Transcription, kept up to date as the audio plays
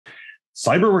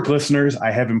Cyberwork listeners,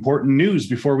 I have important news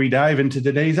before we dive into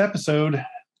today's episode.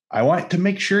 I want to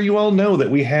make sure you all know that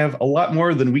we have a lot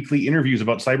more than weekly interviews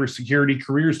about cybersecurity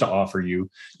careers to offer you.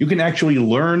 You can actually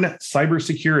learn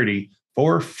cybersecurity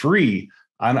for free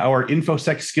on our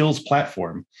Infosec Skills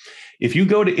platform. If you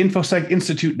go to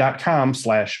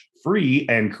infosecinstitute.com/free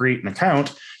and create an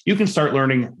account, you can start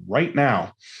learning right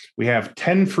now. We have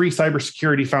 10 free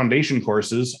cybersecurity foundation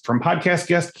courses from podcast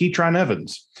guest Keytron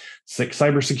Evans, 6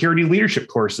 cybersecurity leadership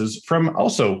courses from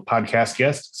also podcast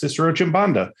guest Cicero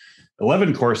Chimbanda,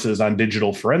 11 courses on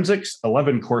digital forensics,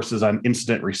 11 courses on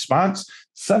incident response,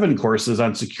 7 courses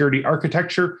on security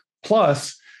architecture,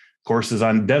 plus courses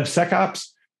on DevSecOps,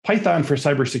 Python for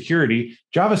cybersecurity,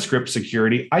 JavaScript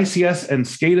security, ICS and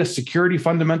SCADA security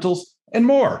fundamentals, and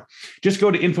more. Just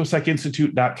go to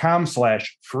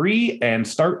infosecinstitute.com/free and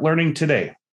start learning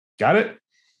today. Got it?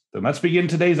 Then let's begin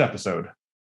today's episode.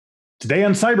 Today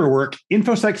on Cyberwork,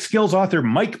 Infosec Skills author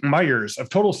Mike Meyers of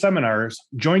Total Seminars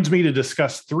joins me to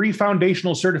discuss 3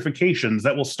 foundational certifications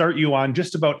that will start you on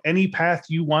just about any path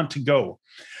you want to go.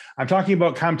 I'm talking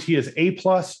about CompTIA's A+,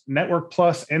 Network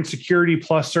Plus, and Security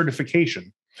Plus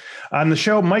certification. On the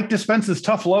show, Mike dispenses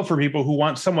tough love for people who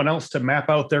want someone else to map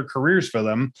out their careers for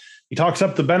them. He talks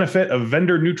up the benefit of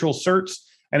vendor-neutral certs,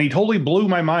 and he totally blew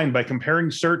my mind by comparing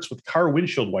certs with car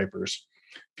windshield wipers.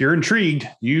 If you're intrigued,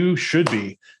 you should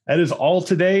be. That is all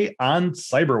today on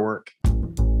Cyberwork.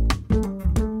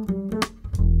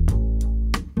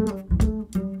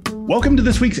 Welcome to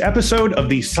this week's episode of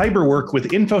the Cyberwork with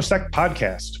Infosec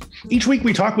podcast. Each week,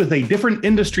 we talk with a different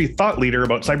industry thought leader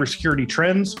about cybersecurity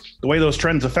trends, the way those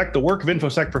trends affect the work of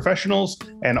Infosec professionals,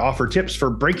 and offer tips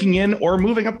for breaking in or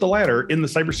moving up the ladder in the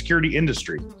cybersecurity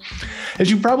industry.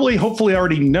 As you probably hopefully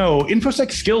already know,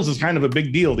 Infosec Skills is kind of a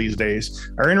big deal these days.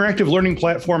 Our interactive learning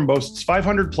platform boasts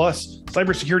 500 plus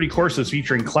cybersecurity courses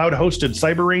featuring cloud-hosted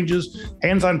cyber ranges,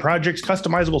 hands-on projects,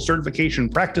 customizable certification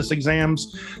practice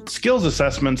exams, skills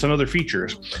assessments, and other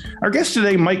features. Our guest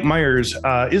today, Mike Meyers,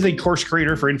 is a course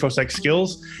creator for Infosec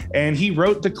Skills, and he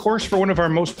wrote the course for one of our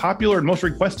most popular and most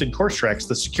requested course tracks,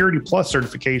 the Security Plus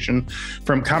certification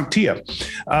from CompTIA.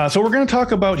 So we're going to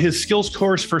talk about his skills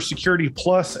course for Security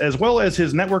Plus, as well as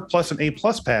his Network Plus and A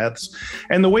Plus paths,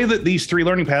 and the way that these 3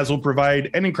 learning paths will provide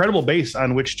an incredible base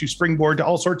on which to springboard to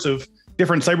all sorts of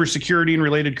different cybersecurity and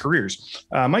related careers.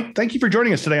 Mike, thank you for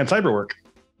joining us today on Cyberwork.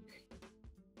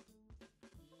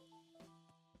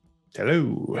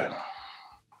 Hello.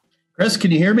 Chris,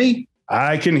 can you hear me?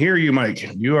 I can hear you,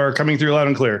 Mike. You are coming through loud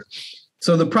and clear.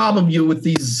 So the problem with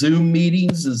these Zoom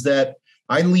meetings is that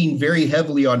I lean very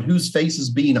heavily on whose face is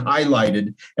being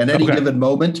highlighted at any given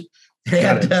moment.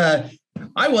 And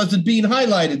I wasn't being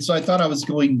highlighted, so I thought I was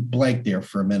going blank there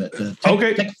for a minute. You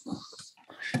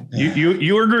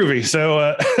were groovy.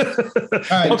 So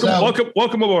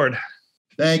welcome aboard.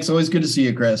 Thanks. Always good to see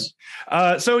you, Chris.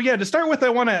 To start with, I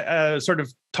want to sort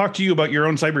of talk to you about your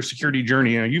own cybersecurity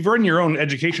journey. You've run your own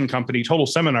education company, Total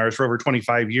Seminars, for over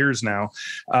 25 years now.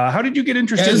 How did you get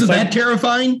interested? Isn't that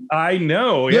terrifying? I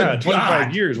know. Good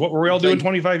 25 years. What were we all doing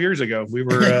 25 years ago? We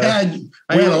were. I had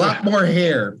a lot more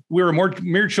hair. We were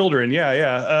mere children.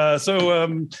 Yeah.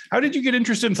 So how did you get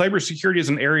interested in cybersecurity as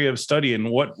an area of study,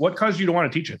 and what caused you to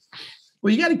want to teach it?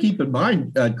 Well, you got to keep in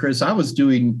mind, Chris, I was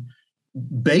doing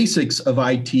basics of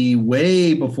IT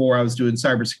way before I was doing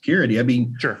cybersecurity. I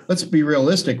mean, sure. Let's be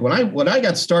realistic. When I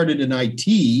got started in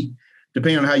IT,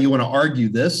 depending on how you want to argue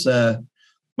this,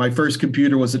 my first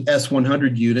computer was an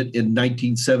S100 unit in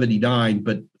 1979,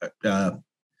 but that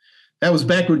was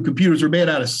back when computers were made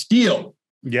out of steel.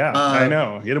 Yeah, I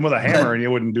know. Hit them with a hammer and you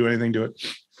wouldn't do anything to it.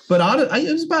 But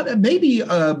it was about maybe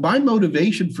my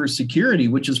motivation for security,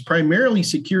 which is primarily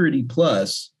Security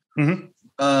Plus.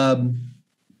 Mm-hmm.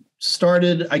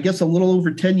 Started, I guess, a little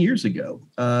over 10 years ago.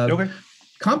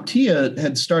 CompTIA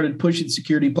had started pushing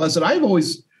Security Plus, and I've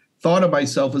always thought of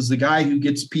myself as the guy who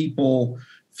gets people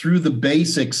through the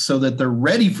basics so that they're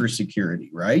ready for security,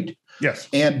 right? Yes.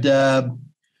 And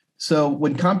so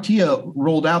when CompTIA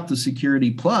rolled out the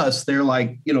Security Plus, they're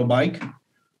like, Mike,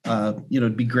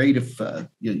 it'd be great if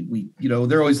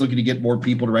they're always looking to get more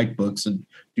people to write books and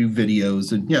do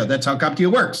videos, and that's how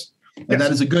CompTIA works, and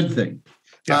that is a good thing.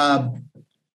 Yeah.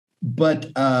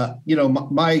 But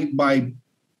my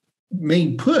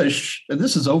main push, and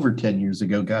this is over 10 years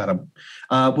ago,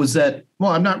 was that,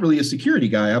 I'm not really a security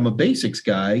guy. I'm a basics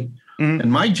guy. Mm-hmm.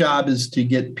 And my job is to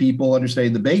get people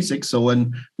understanding the basics. So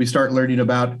when we start learning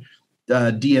about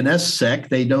DNSSEC,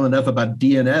 they know enough about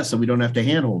DNS and we don't have to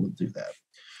handhold them through that.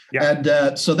 Yeah.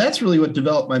 And so that's really what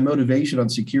developed my motivation on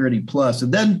Security Plus.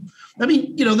 And then,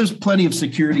 there's plenty of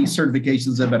security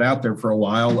certifications that have been out there for a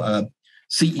while.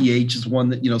 CEH is one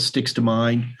that, sticks to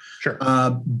mind. Sure.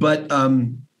 But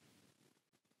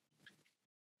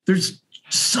there's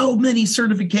so many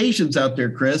certifications out there,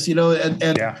 Chris,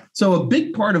 so a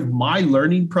big part of my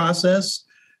learning process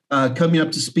coming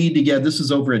up to speed again, this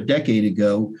is over a decade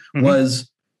ago, was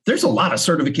there's a lot of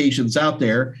certifications out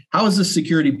there. How is this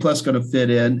Security Plus going to fit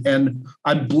in? And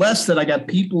I'm blessed that I got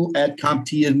people at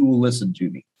CompTIA who will listen to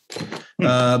me.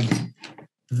 What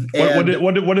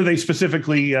do they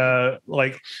specifically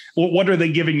like? What are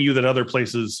they giving you that other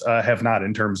places have not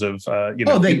in terms of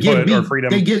they give me, or freedom?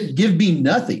 They give me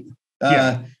nothing.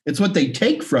 It's what they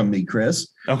take from me, Chris.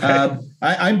 Okay.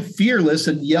 I'm fearless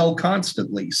and yell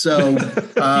constantly. So you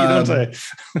don't say.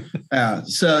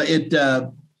 So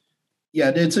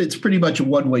it's pretty much a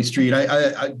one-way street.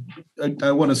 I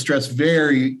want to stress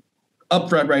very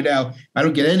upfront right now, I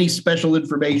don't get any special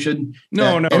information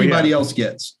anybody else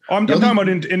gets. I'm talking about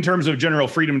in terms of general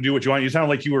freedom to do what you want. You sound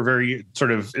like you were very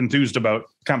sort of enthused about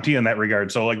CompTIA in that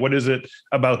regard. So like, what is it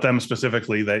about them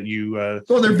specifically that you...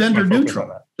 they're vendor neutral.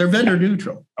 They're vendor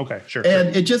neutral. Okay, sure.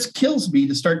 And it just kills me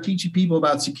to start teaching people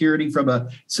about security from a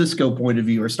Cisco point of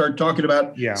view, or start talking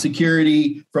about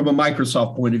security from a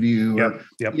Microsoft point of view.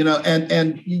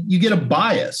 And you get a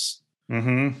bias.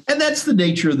 And that's the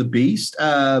nature of the beast.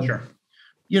 Sure.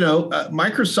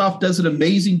 Microsoft does an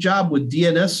amazing job with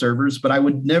DNS servers, but I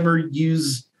would never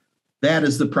use that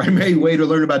as the primary way to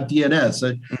learn about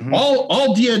DNS.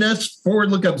 All DNS forward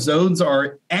lookup zones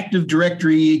are Active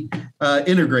Directory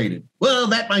integrated. Well,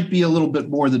 that might be a little bit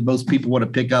more than most people want to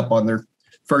pick up on their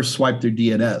first swipe through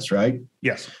DNS, right?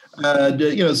 Yes.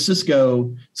 Cisco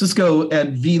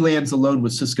and VLANs alone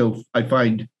with Cisco, I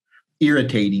find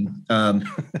irritating.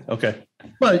 Okay.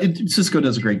 But Cisco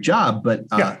does a great job, but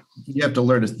you have to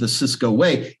learn the Cisco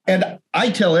way. And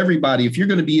I tell everybody, if you're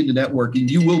going to be into networking,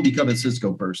 you will become a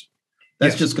Cisco person.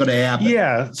 That's just going to happen.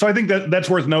 Yeah. So I think that's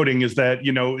worth noting is that,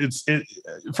 it's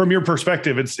from your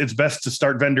perspective, it's best to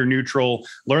start vendor neutral,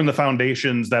 learn the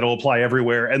foundations that'll apply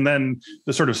everywhere. And then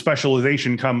the sort of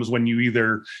specialization comes when you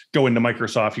either go into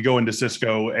Microsoft, you go into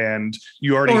Cisco, and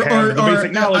you already have the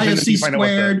basic knowledge. ISC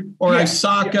squared or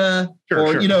ISACA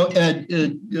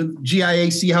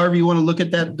GIAC, however you want to look at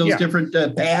those different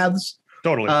paths.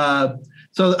 Totally.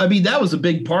 So, I mean, that was a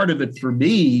big part of it for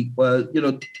me,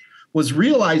 was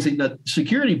realizing that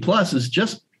Security Plus is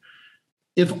just,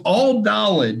 if all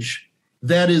knowledge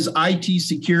that is IT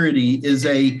security is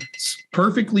a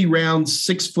perfectly round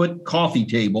 6-foot coffee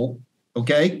table,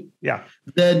 okay? Yeah.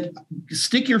 Then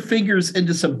stick your fingers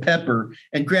into some pepper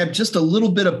and grab just a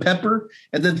little bit of pepper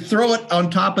and then throw it on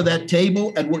top of that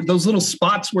table, and those little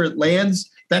spots where it lands,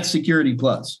 that's Security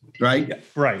Plus, right? Yeah,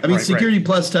 right. I mean, Security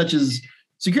Plus touches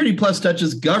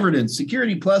governance.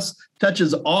 Security Plus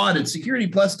touches audit. Security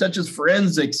Plus touches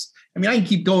forensics. I mean, I can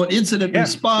keep going. Incident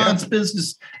response,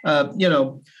 business,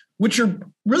 which are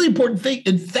really important things.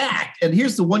 In fact, and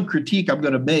here's the one critique I'm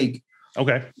going to make.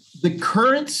 Okay. The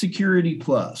current Security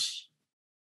Plus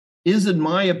is, in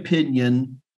my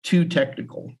opinion, too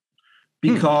technical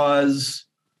because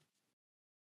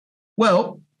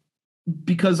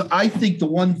I think the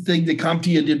one thing that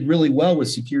CompTIA did really well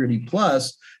with Security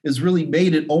Plus is really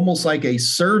made it almost like a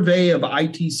survey of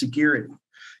IT security.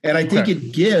 And I think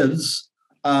it gives,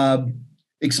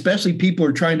 especially people who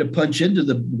are trying to punch into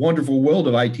the wonderful world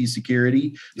of IT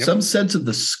security, some sense of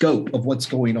the scope of what's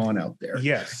going on out there.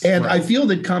 Yes. And I feel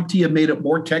that CompTIA made it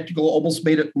more technical, almost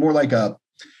made it more like a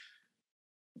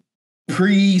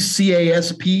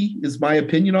pre-CASP is my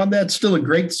opinion on that. Still a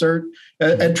great cert.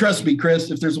 And trust me,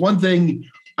 Chris, if there's one thing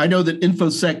I know that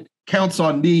InfoSec counts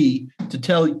on me to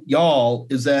tell y'all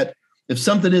is that if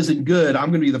something isn't good, I'm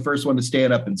going to be the first one to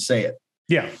stand up and say it.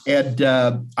 Yeah. And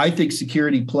I think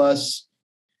Security Plus,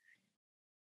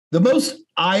 the most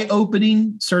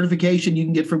eye-opening certification you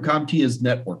can get from CompTIA is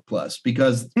Network Plus,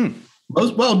 because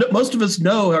most of us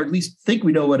know, or at least think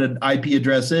we know what an IP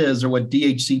address is or what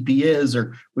DHCP is,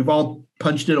 or we've all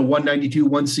punched in a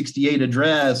 192.168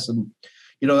 address, and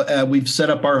we've set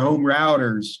up our home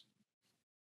routers.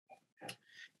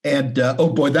 And oh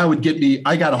boy, that would get me.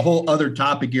 I got a whole other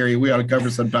topic area we ought to cover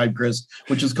sometime, Chris,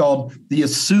 which is called the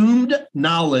assumed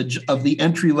knowledge of the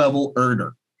entry-level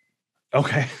earner.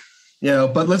 Okay.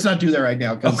 But let's not do that right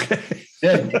now. Okay.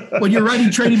 When you're writing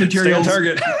training materials, stay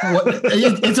on target.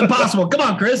 It's impossible. Come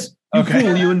on, Chris. You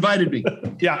fool, you invited me.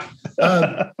 Yeah.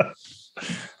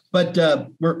 But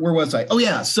where was I? Oh,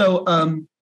 yeah. So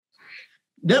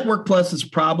Network Plus is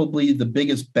probably the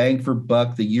biggest bang for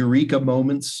buck, the eureka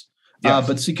moments. Yes.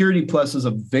 But Security Plus is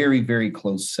a very, very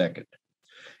close second.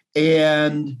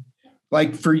 And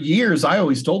like for years, I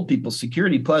always told people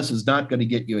Security Plus is not going to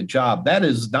get you a job. That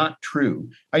is not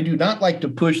true. I do not like to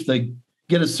push the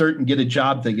get a cert and get a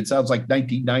job thing. It sounds like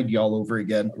 1990 all over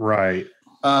again. Right.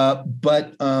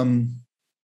 But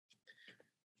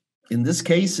in this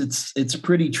case, it's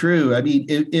pretty true. I mean,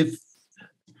 if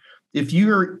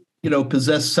you're,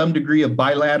 possess some degree of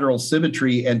bilateral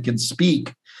symmetry and can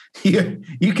speak,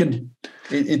 you can.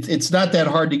 It's not that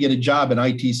hard to get a job in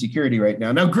IT security right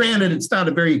now. Now, granted, it's not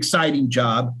a very exciting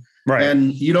job, right?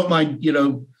 And you don't mind,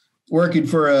 working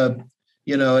for an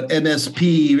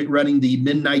MSP running the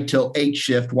midnight till 8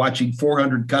 shift, watching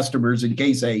 400 customers in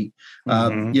case a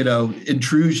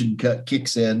intrusion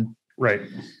kicks in. Right.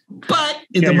 But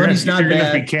the money's not bad. You're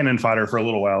going to be cannon fodder for a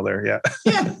little while there. Yeah.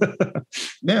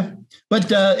 Yeah. But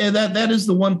that is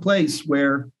the one place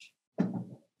where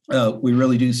we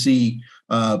really do see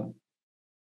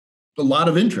a lot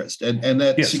of interest, and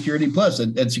that Security Plus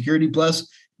and Security Plus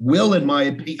will, in my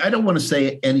opinion, I don't want to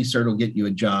say any cert will get you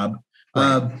a job,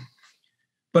 right.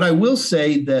 But I will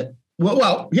say that,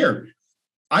 well, here,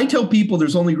 I tell people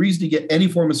there's only reason to get any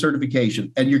form of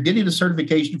certification, and you're getting a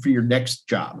certification for your next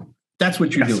job. That's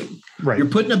what you're doing. Right. You're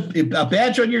putting a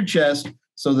badge on your chest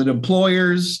so that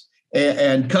employers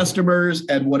and customers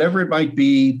and whatever it might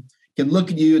be can look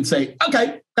at you and say,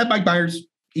 okay, that Mike Meyers,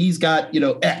 he's got,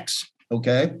 X.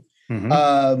 Okay.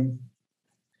 Mm-hmm.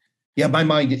 My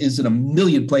mind is in a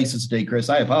million places today, Chris.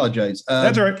 I apologize.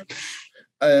 That's all right.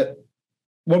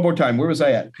 One more time. Where was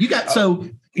I at? You got,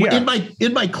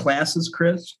 in my classes,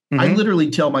 Chris, I literally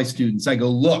tell my students, I go,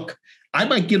 look, I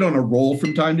might get on a roll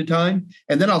from time to time,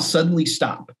 and then I'll suddenly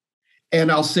stop.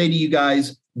 And I'll say to you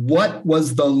guys, what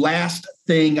was the last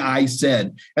thing I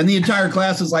said? And the entire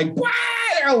class is like, wow,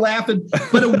 they're all laughing,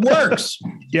 but it works.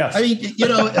 Yes. I mean,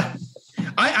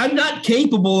 I'm not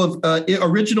capable of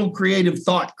original creative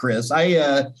thought, Chris.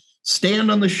 I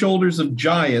stand on the shoulders of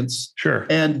giants. Sure.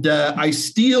 And I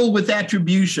steal with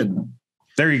attribution.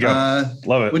 There you go.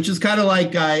 Love it. Which is kind of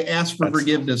like I ask for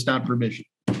forgiveness, not permission.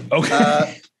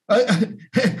 Okay.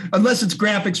 Unless it's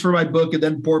graphics for my book, and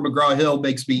then poor McGraw-Hill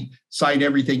makes me sign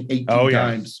everything 18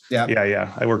 times.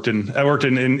 Yeah. I worked in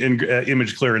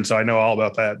image clearance, so I know all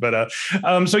about that. But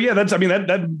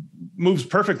that moves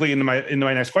perfectly into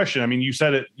my next question. I mean, you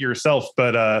said it yourself,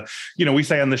 but we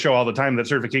say on the show all the time that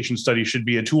certification study should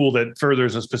be a tool that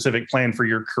furthers a specific plan for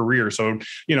your career. So,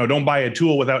 don't buy a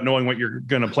tool without knowing what you're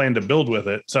going to plan to build with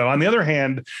it. So on the other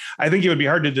hand, I think it would be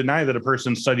hard to deny that a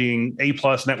person studying A+,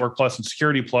 Network Plus, and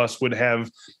Security Plus would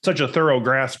have such a thorough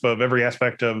grasp of every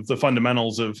aspect of the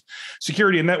fundamentals of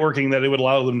security and networking that it would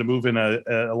allow them to move in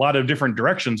a lot of different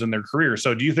directions in their career.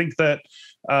 So do you think that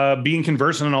being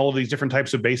conversant in all of these different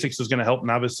types of basics is going to help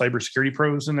novice cybersecurity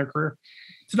pros in their career?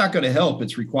 It's not going to help.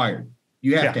 It's required.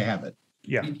 You have to have it.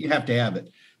 Yeah. You have to have it.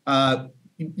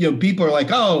 People are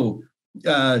like,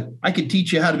 I could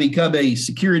teach you how to become a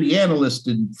security analyst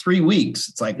in 3 weeks.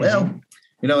 It's like, well,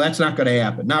 that's not going to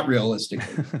happen. Not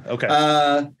realistically. Okay.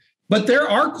 But there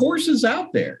are courses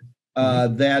out there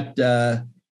that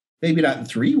maybe not in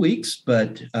 3 weeks,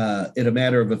 but in a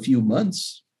matter of a few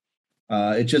months.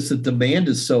 It's just that demand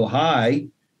is so high.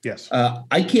 Yes.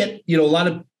 I can't, a lot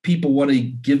of people want to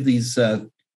give these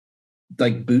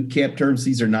like boot camp terms.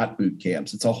 These are not boot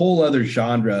camps. It's a whole other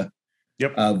genre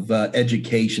of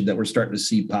education that we're starting to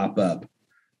see pop up.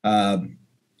 And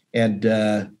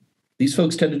these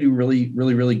folks tend to do really,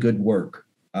 really, really good work.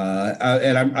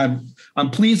 And I'm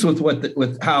pleased with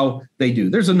with how they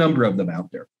do. There's a number of them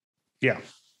out there. Yeah.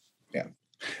 Yeah.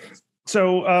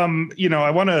 So,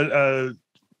 I want to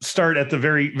start at the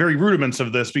very, very rudiments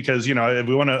of this because, we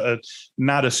want to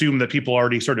not assume that people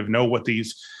already sort of know what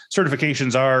these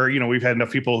certifications are. We've had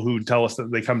enough people who tell us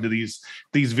that they come to these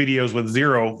videos with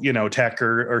zero, tech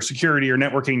or security or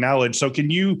networking knowledge. So can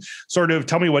you sort of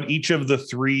tell me what each of the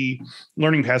 3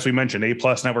 learning paths we mentioned, A+,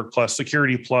 Network Plus,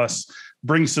 Security Plus,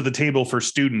 brings to the table for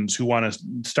students who want to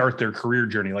start their career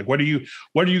journey? Like, what are you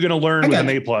going to learn with an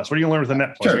A+? What are you going to learn with a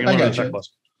Net Plus? Sure, what are you going to learn with a Net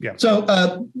Plus? Yeah.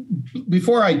 So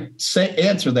before I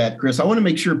answer that, Chris, I want to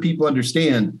make sure people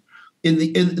understand in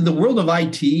the world of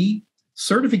IT,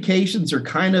 certifications are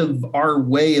kind of our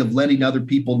way of letting other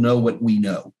people know what we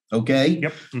know. Okay.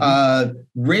 Yep. Mm-hmm.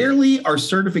 Rarely are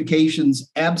certifications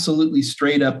absolutely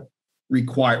straight up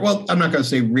required. Well, I'm not going to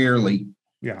say rarely.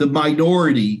 Yeah. The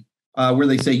minority where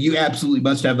they say you absolutely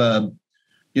must have a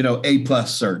A+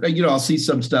 cert. I'll see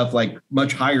some stuff like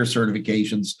much higher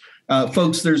certifications.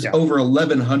 Folks, there's over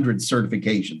 1,100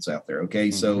 certifications out there. Okay,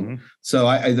 so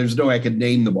there's no way I could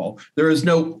name them all. There is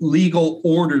no legal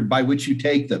order by which you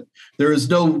take them. There is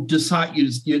no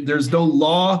there's no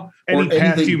law. Any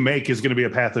path you make is going to be a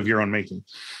path of your own making.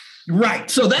 Right.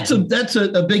 So that's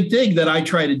a big thing that I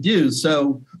try to do.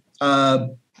 So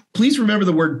please remember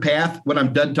the word path when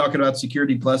I'm done talking about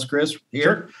Security Plus, Chris.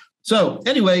 Here, So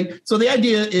anyway, so the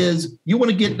idea is you want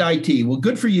to get in IT. Well,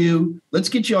 good for you. Let's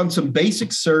get you on some basic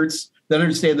certs that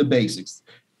understand the basics.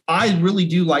 I really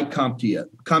do like CompTIA.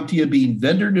 CompTIA being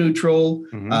vendor neutral.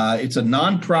 It's a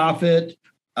nonprofit.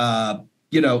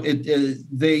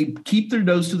 They keep their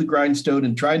nose to the grindstone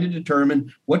and try to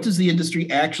determine what does the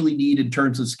industry actually need in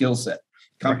terms of skill set.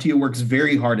 CompTIA works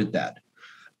very hard at that.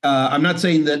 I'm not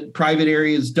saying that private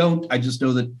areas don't. I just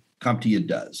know that CompTIA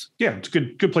does. Yeah, it's a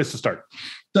good place to start.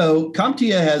 So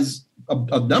CompTIA has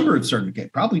a number of certificates,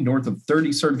 probably north of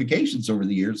 30 certifications over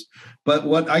the years. But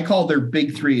what I call their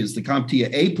big three is the CompTIA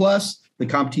A+, the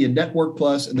CompTIA Network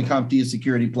Plus, and the CompTIA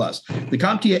Security Plus. The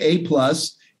CompTIA A+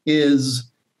 is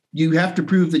you have to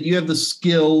prove that you have the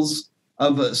skills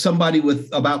of somebody with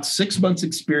about 6 months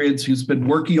experience who's been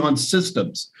working on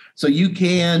systems. So you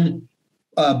can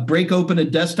break open a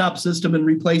desktop system and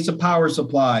replace a power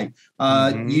supply.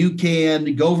 You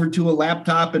can go over to a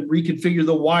laptop and reconfigure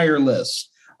the wireless.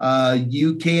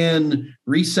 You can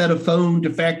reset a phone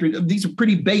to factory. These are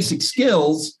pretty basic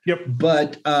skills,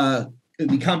 but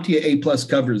the CompTIA A+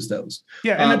 covers those.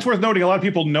 Yeah, and it's worth noting a lot of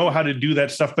people know how to do that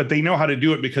stuff, but they know how to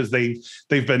do it because they've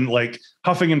been like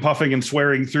huffing and puffing and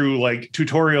swearing through like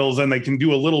tutorials, and they can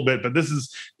do a little bit. But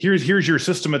here's your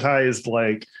systematized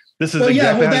like. This is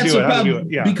exactly how to do it. How to do it.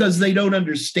 Yeah. Because they don't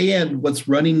understand what's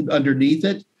running underneath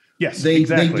it. Yes,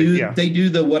 exactly. They do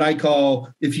the what I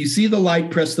call, if you see the light,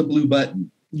 press the blue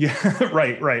button. Yeah,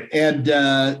 right. And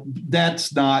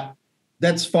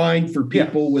that's fine for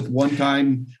people with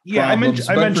one-time problems.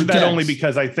 I mentioned that only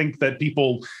because I think that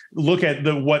people look at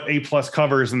what A+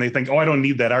 covers and they think, oh, I don't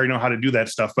need that. I already know how to do that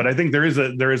stuff. But I think there is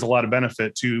a lot of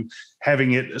benefit to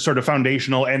having it sort of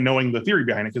foundational and knowing the theory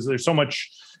behind it, because there's so much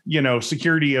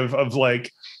security of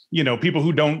like, people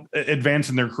who don't advance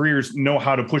in their careers know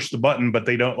how to push the button, but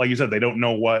they don't, like you said, they don't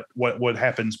know what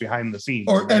happens behind the scenes.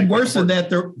 And worse than that,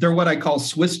 they're what I call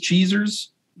Swiss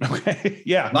cheesers. Okay.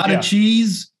 Yeah. A lot of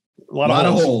cheese, a lot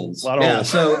of holes.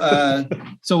 So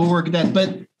we'll work at that.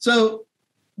 But so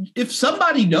if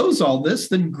somebody knows all this,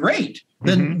 then great.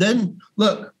 Then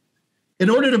look, in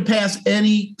order to pass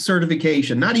any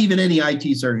certification, not even any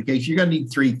IT certification, you're going to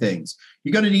need three things.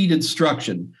 You're going to need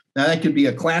instruction. Now, that could be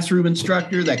a classroom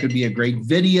instructor. That could be a great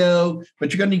video,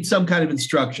 but you're going to need some kind of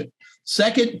instruction.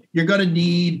 Second, you're going to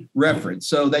need reference.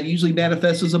 So that usually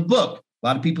manifests as a book. A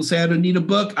lot of people say, I don't need a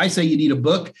book. I say you need a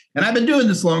book. And I've been doing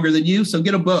this longer than you, so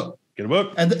get a book. Get a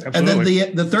book. And then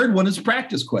the third one is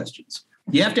practice questions.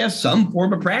 You have to have some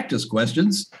form of practice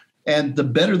questions. And the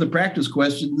better the practice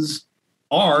questions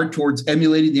are towards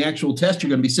emulating the actual test you're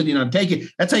going to be sitting on taking.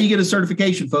 That's how you get a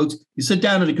certification, folks. You sit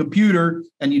down at a computer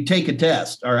and you take a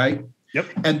test. All right. Yep.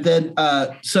 And then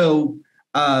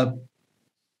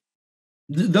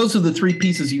those are the three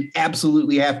pieces you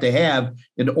absolutely have to have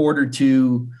in order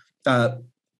to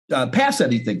pass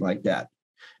anything like that.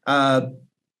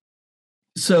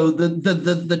 So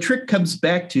the trick comes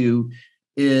back to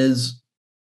is,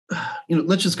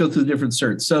 let's just go through the different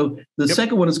certs. So the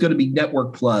second one is going to be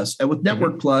Network Plus. And with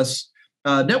Network Plus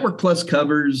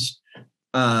covers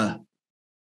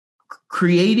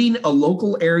creating a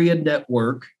local area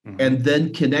network and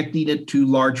then connecting it to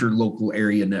larger local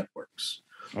area networks.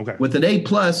 Okay. With an A+,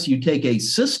 you take a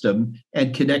system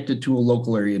and connect it to a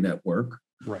local area network.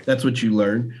 Right. That's what you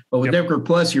learn. But with Network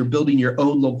Plus, you're building your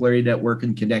own local area network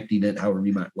and connecting it however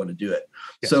you might want to do it.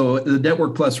 Yes. So the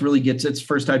Network Plus really gets, it's the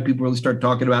first time people really start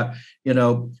talking about,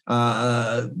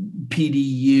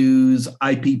 PDUs,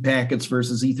 IP packets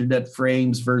versus Ethernet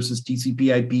frames versus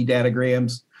TCP/IP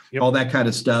datagrams, all that kind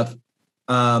of stuff.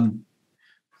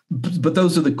 But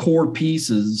those are the core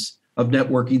pieces of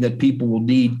networking that people will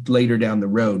need later down the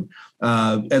road.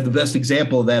 And the best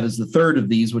example of that is the third of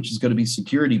these, which is going to be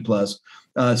Security Plus.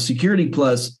 Security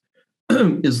Plus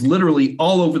is literally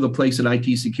all over the place in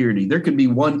IT security. There could be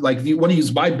one, like if you want to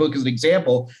use my book as an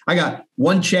example, I got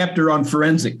one chapter on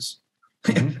forensics.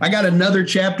 I got another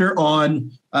chapter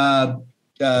on, it's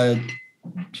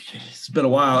been a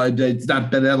while. It's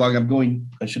not been that long.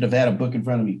 I should have had a book in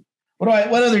front of me.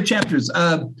 What other chapters?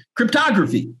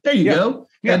 Cryptography. There you go.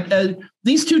 Yeah. And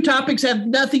these two topics have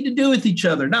nothing to do with each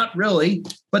other. Not really,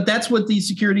 but that's what the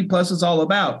Security Plus is all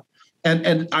about.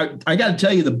 And I got to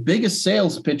tell you, the biggest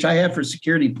sales pitch I have for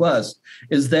Security Plus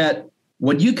is that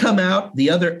when you come out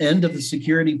the other end of the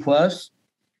Security Plus,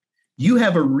 you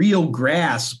have a real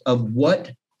grasp of what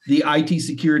the IT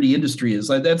security industry is.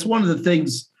 Like, that's one of the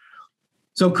things.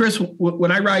 So, Chris,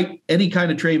 when I write any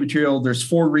kind of training material, there's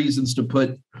 4 reasons to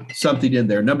put something in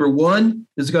there. Number 1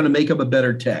 is going to make them a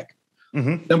better tech.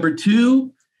 Number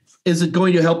 2, is it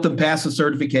going to help them pass a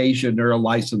certification or a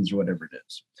license or whatever it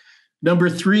is? Number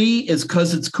 3 is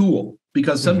because it's cool.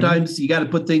 because sometimes you got to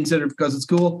put things in it because it's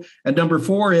cool. And number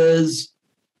 4 is,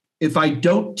 if I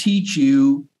don't teach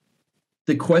you,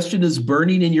 the question is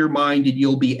burning in your mind and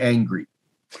you'll be angry.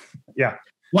 Yeah.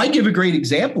 Well, I give a great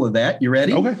example of that. You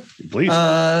ready? Okay, please.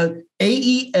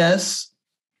 AES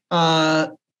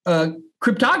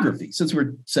cryptography, since we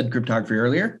said cryptography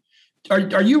earlier.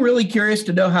 Are you really curious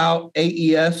to know how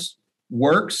AES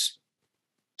works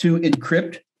to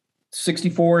encrypt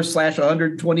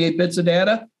 64/128 bits of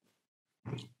data?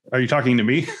 Are you talking to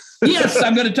me? Yes,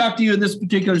 I'm going to talk to you in this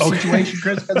particular situation,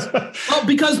 Chris.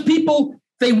 Because people,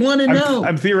 they want to know.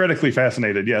 I'm theoretically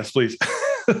fascinated. Yes, please.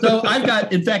 So I've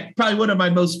got, in fact, probably one of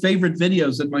my most favorite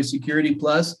videos in my Security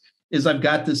Plus is I've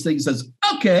got this thing that says,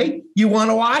 okay, you want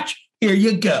to watch? Here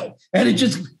you go. And it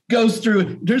just goes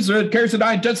through, goes through the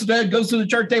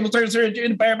chart table,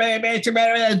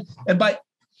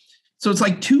 so it's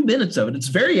like 2 minutes of it. It's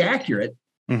very accurate.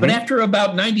 But after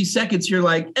about 90 seconds, you're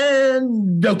like,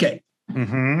 and okay.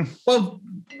 Well,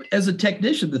 as a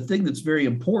technician, the thing that's very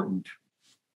important,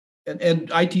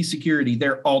 and IT security,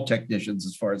 they're all technicians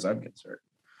as far as I'm concerned.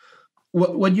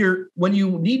 When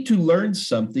you need to learn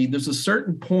something, there's a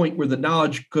certain point where the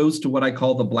knowledge goes to what I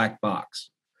call the black box.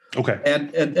 Okay.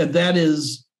 And that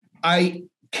is, I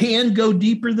can go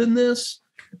deeper than this,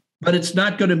 but it's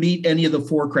not going to meet any of the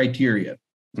 4 criteria.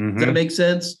 Does that make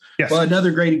sense? Yes. Well,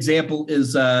 another great example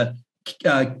is CPU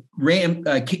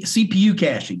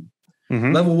caching.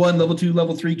 Level 1, level 2,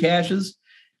 level 3 caches.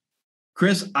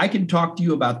 Chris, I can talk to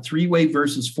you about 3-way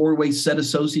versus 4-way set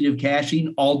associative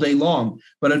caching all day long.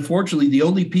 But unfortunately, the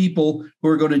only people who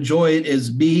are going to enjoy it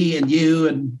is me and you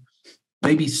and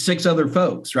maybe 6 other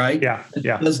folks, right? Yeah. It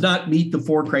does not meet the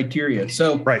 4 criteria.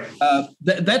 So right.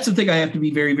 That's the thing I have to be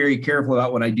very, very careful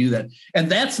about when I do that. And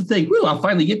that's the thing. I'll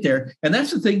finally get there. And that's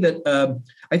the thing that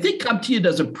I think CompTIA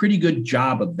does a pretty good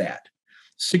job of that.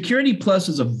 Security Plus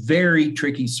is a very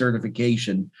tricky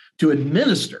certification to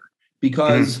administer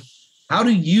because how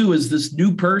do you, as this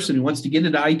new person who wants to get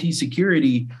into IT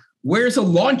security, where's a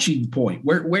launching point?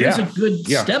 Where's a good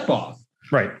step off?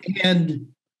 Right. And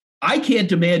I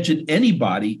can't imagine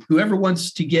anybody who ever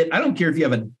wants to get, I don't care if you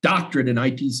have a doctorate in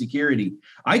IT security.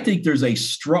 I think there's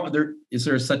is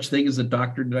there such thing as a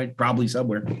doctorate? Probably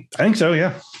somewhere. I think so.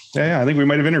 Yeah. I think we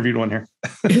might have interviewed one here.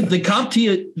 The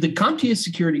CompTIA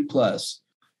Security Plus,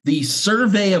 the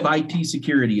survey of IT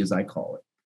security, as I call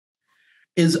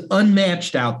it, is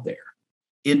unmatched out there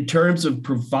in terms of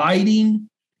providing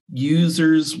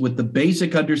users with the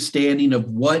basic understanding of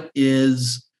what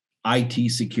is IT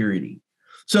security.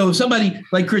 So if somebody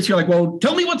like Chris, you're like, well,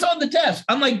 tell me what's on the test.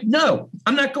 I'm like, no,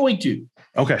 I'm not going to.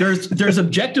 Okay. There's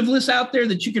objective lists out there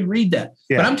that you can read that.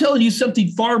 Yeah. But I'm telling you something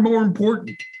far more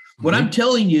important. What I'm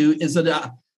telling you is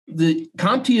that the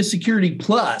CompTIA Security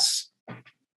Plus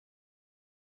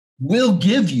will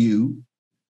give you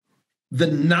the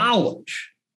knowledge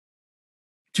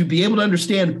to be able to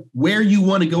understand where you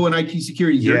want to go in IT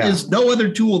security. There is no other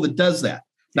tool that does that.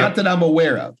 Not that I'm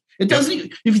aware of. It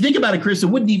doesn't, if you think about it, Chris, it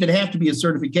wouldn't even have to be a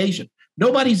certification.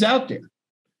 Nobody's out there.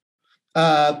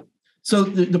 So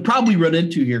the problem we run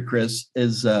into here, Chris,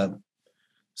 is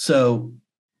so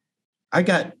I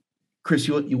got, Chris,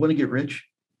 you want to get rich?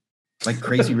 Like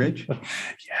crazy rich?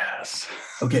 Yes.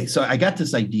 Okay, so I got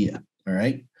this idea, all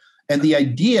right? And the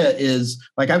idea is,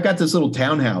 like, I've got this little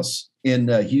townhouse in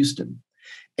Houston.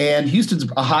 And Houston's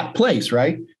a hot place,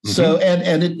 right? So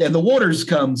and the waters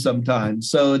come sometimes.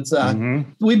 So it's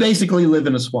we basically live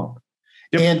in a swamp.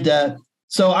 And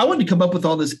so I wanted to come up with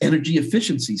all this energy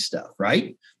efficiency stuff,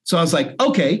 right? So I was like,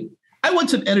 okay, I want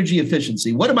some energy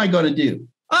efficiency. What am I going to do?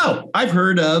 Oh, I've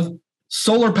heard of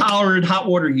solar powered hot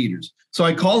water heaters. So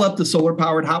I call up the solar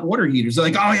powered hot water heaters. They're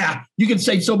like, oh yeah, you can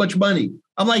save so much money.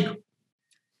 I'm like,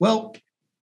 well,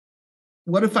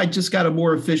 what if I just got a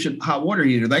more efficient hot water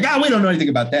heater? Like, we don't know anything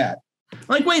about that. I'm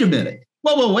like, wait a minute.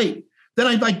 Whoa, wait. Then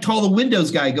I'd like call the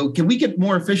Windows guy, go, can we get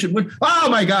more efficient? Oh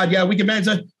my God, yeah, we can manage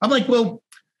that. I'm like, well,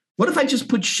 what if I just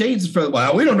put shades in front of,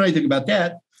 well, we don't know anything about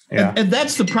that. Yeah. And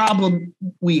that's the problem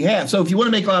we have. So if you want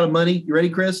to make a lot of money, you ready,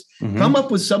 Chris? Come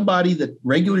up with somebody that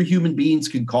regular human beings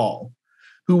can call,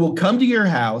 who will come to your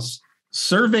house,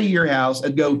 survey your house,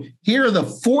 and go, here are the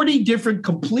 40 different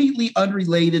completely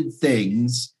unrelated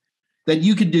things that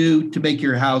you could do to make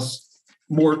your house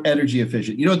more energy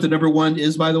efficient. You know what the number one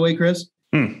is, by the way, Chris?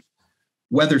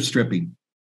 Weather stripping.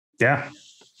 Yeah.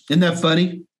 Isn't that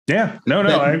funny? Yeah. No.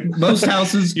 Most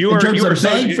houses, you are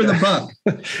bang for the buck.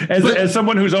 As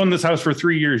someone who's owned this house for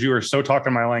 3 years, you are so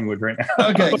talking my language right now.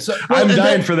 Okay. So, I'm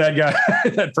dying for that guy,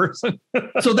 that person.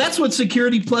 So that's what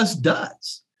Security Plus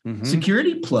does.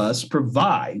 Security Plus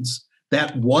provides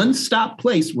that one-stop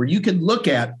place where you can look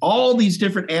at all these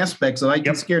different aspects of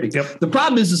IT security. Yep. The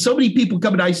problem is that so many people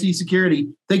come into IT security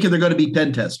thinking they're going to be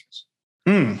pen testers.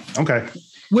 Okay.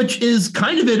 Which is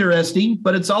kind of interesting,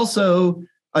 but it's also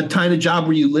a kind of job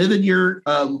where you live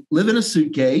in a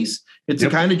suitcase. It's a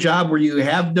kind of job where you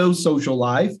have no social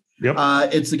life. Yep.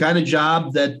 It's the kind of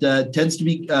job that tends to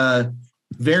be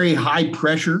very high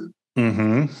pressure.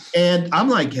 Mm-hmm. And I'm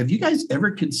like, have you guys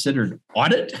ever considered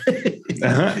audit?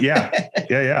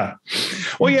 Yeah.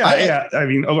 Well, yeah. I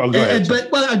mean, go ahead.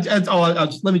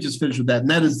 Let me just finish with that. And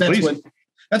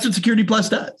that's what Security Plus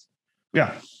does.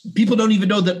 Yeah. People don't even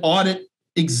know that audit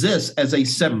exists as a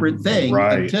separate thing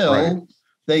until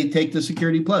they take the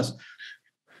Security Plus.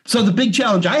 So the big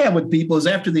challenge I have with people is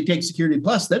after they take Security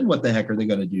Plus, then what the heck are they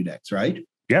going to do next, right?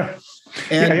 Yeah.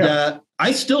 And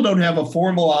I still don't have a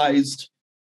formalized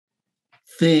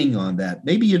thing on that.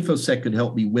 Maybe InfoSec could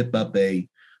help me whip up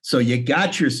so you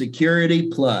got your Security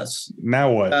Plus.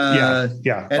 Now what?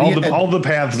 All the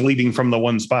paths leading from the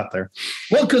one spot there.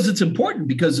 Well, because it's important,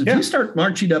 because if you start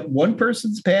marching up one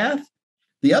person's path,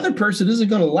 the other person isn't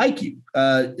going to like you.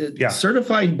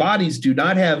 Certifying bodies do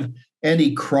not have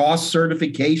any cross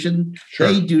certification.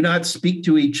 Sure. They do not speak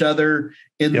to each other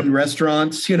in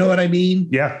restaurants. You know what I mean?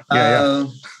 Yeah.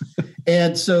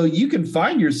 And so you can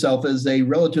find yourself as a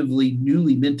relatively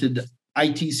newly minted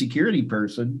IT security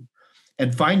person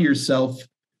and find yourself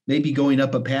maybe going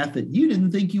up a path that you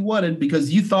didn't think you wanted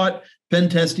because you thought pen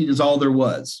testing is all there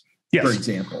was, for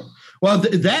example. Well,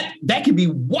 that can be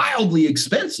wildly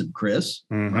expensive, Chris,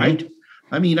 right?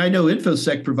 I mean, I know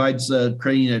InfoSec provides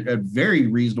training at very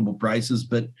reasonable prices,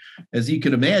 but as you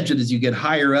can imagine, as you get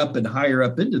higher up and higher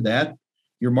up into that,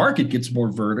 your market gets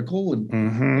more vertical, and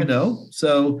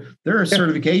so there are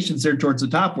certifications there towards the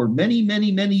top where many,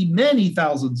 many, many, many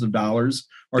thousands of dollars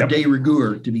are de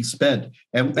rigueur to be spent.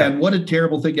 And what a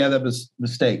terrible thing to have that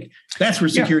mistake. That's where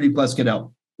Security Plus can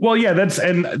help. Well, yeah, that's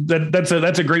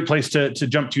a great place to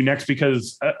jump to next,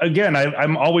 because again,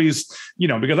 I'm always,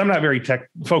 because I'm not very tech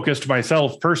focused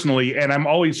myself personally, and I'm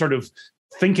always sort of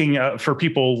thinking for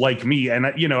people like me. And,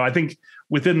 I think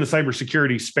within the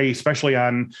cybersecurity space, especially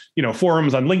on,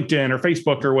 forums on LinkedIn or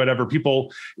Facebook or whatever,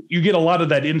 you get a lot of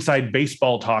that inside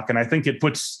baseball talk. And I think it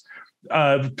puts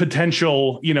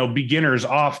potential, beginners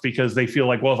off because they feel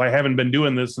like, well, if I haven't been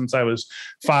doing this since I was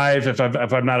 5, if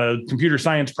I'm not a computer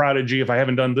science prodigy, if I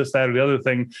haven't done this, that, or the other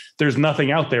thing, there's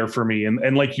nothing out there for me.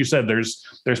 And like you said, there's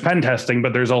pen testing,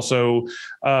 but there's also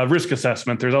risk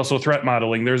assessment. There's also threat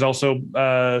modeling. There's also,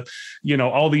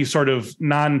 all these sort of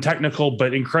non-technical,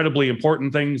 but incredibly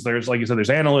important things. There's, like you said,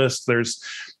 there's analysts, there's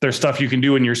stuff you can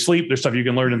do in your sleep. There's stuff you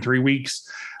can learn in 3 weeks.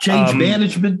 Change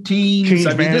management teams.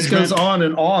 This goes on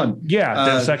and on. Yeah.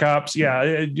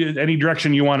 DevSecOps. Any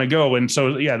direction you want to go. And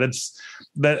so, that's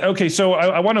that. Okay. So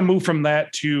I want to move from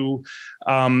that to,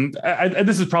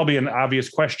 this is probably an obvious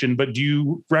question, but do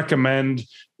you recommend,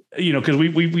 because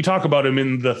we talk about them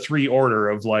in the 3 order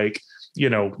of like,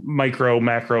 micro,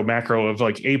 macro of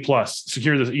like A+,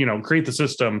 secure the, create the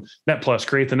system, Net Plus,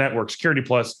 create the network, Security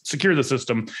Plus, secure the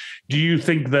system. Do you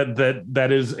think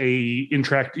that is a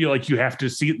like you have to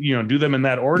see, do them in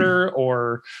that order,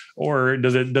 or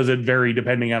does it vary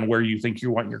depending on where you think you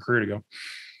want your career to go?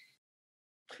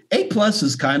 A+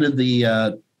 is kind of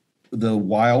the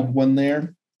wild one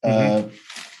there. A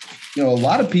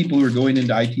lot of people who are going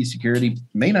into IT security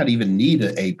may not even need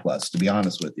an A+, to be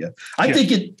honest with you.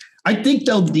 I think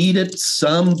they'll need it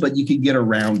some, but you can get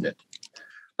around it.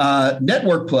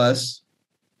 Network Plus,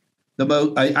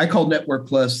 I call Network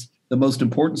Plus the most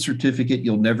important certificate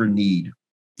you'll never need.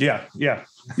 Yeah.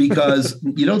 Because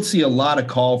you don't see a lot of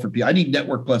call for people. I need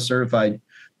Network Plus certified,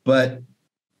 but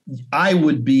I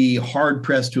would be hard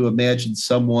pressed to imagine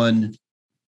someone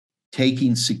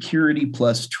taking Security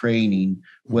Plus training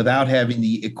without having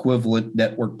the equivalent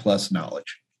Network Plus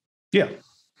knowledge. Yeah.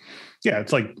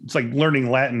 It's like learning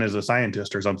Latin as a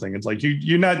scientist or something. It's like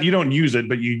you don't use it,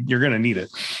 but you're going to need it.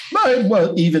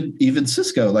 Well, even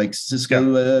Cisco,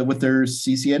 with their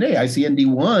CCNA,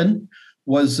 ICND1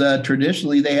 was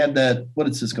traditionally they had that. What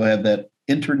did Cisco have? That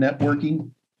internetworking.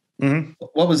 Mm-hmm.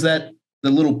 What was that? The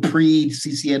little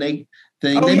pre-CCNA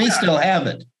thing. They may still have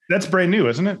it. That's brand new,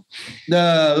 isn't it?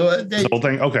 No, the whole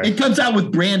thing. Okay, it comes out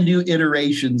with brand new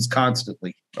iterations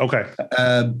constantly. Okay.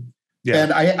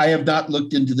 And I have not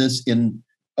looked into this in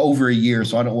over a year,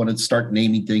 so I don't want to start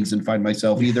naming things and find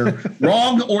myself either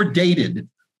wrong or dated.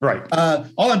 Right.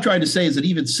 All I'm trying to say is that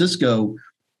even Cisco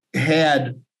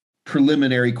had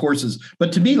preliminary courses,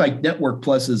 but to me, like Network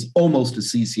Plus is almost a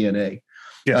CCNA.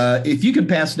 Yes. If you can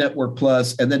pass Network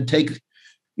Plus and then take,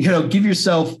 give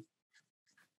yourself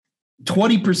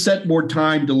 20% more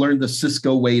time to learn the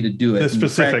Cisco way to do it. The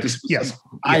specifics, yes.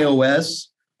 iOS,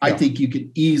 I think you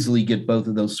could easily get both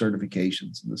of those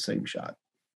certifications in the same shot.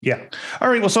 Yeah. All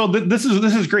right. Well, so this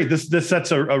is great. This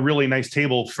sets a really nice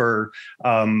table for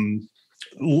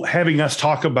having us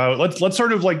talk about. Let's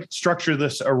sort of like structure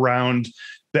this around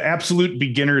the absolute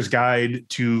beginner's guide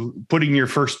to putting your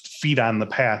first feet on the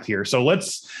path here. So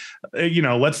let's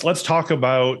talk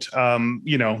about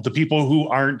the people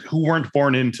who weren't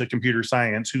born into computer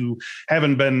science, who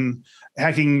haven't been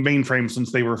hacking mainframes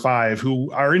since they were 5,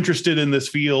 who are interested in this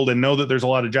field and know that there's a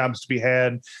lot of jobs to be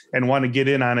had and want to get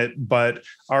in on it, but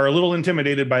are a little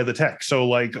intimidated by the tech. So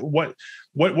like,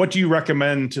 what do you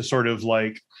recommend to sort of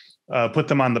like put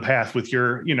them on the path with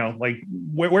your, like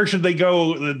where should they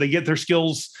go? They get their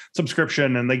skills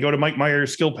subscription and they go to Mike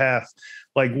Meyers skill path.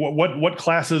 Like what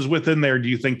classes within there do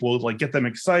you think will like get them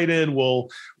excited? Will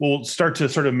start to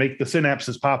sort of make the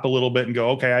synapses pop a little bit and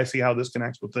go, okay, I see how this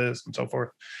connects with this and so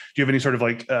forth. Do you have any sort of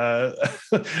like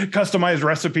customized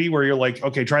recipe where you're like,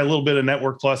 okay, try a little bit of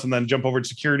Network Plus and then jump over to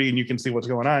security and you can see what's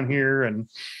going on here? And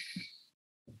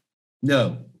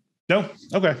no.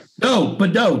 Okay. No,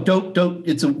 but don't.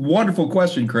 It's a wonderful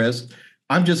question, Chris.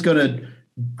 I'm just going to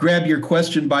grab your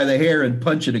question by the hair and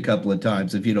punch it a couple of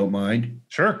times, if you don't mind.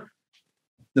 Sure.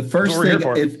 The first thing,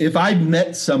 if I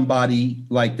met somebody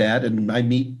like that, and I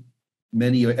meet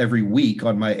many every week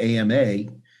on my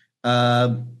AMA,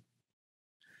 the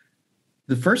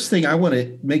first thing I want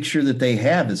to make sure that they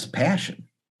have is passion.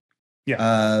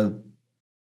 Yeah.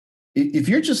 If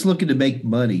you're just looking to make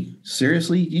money,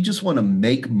 seriously, you just want to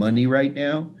make money right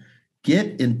now,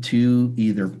 get into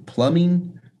either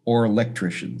plumbing or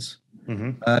electricians.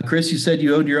 Mm-hmm. Chris, you said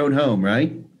you owned your own home,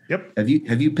 right? Yep. Have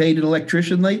you paid an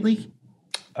electrician lately?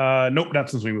 Nope, not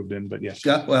since we moved in, but yes.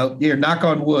 Well, here, knock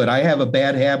on wood. I have a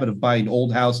bad habit of buying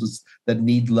old houses that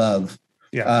need love.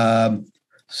 Yeah.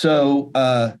 So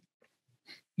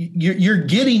you're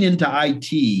getting into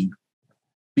IT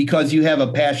because you have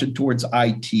a passion towards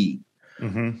IT.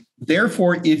 Mm-hmm.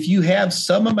 Therefore, if you have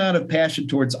some amount of passion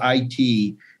towards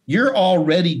IT, you're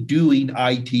already doing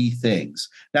IT things.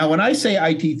 Now, when I say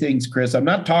IT things, Chris, I'm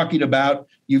not talking about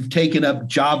you've taken up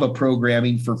Java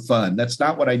programming for fun. That's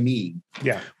not what I mean.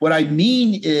 Yeah. What I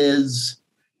mean is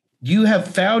you have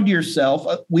found yourself,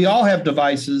 we all have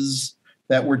devices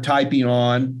that we're typing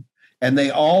on, and they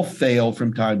all fail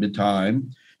from time to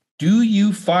time.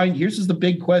 Here's the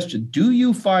big question. Do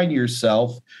you find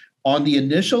yourself on the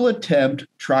initial attempt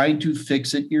trying to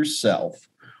fix it yourself?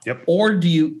 Yep. Or do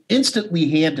you instantly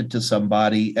hand it to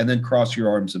somebody and then cross your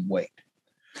arms and wait?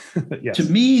 Yes. To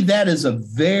me, that is a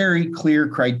very clear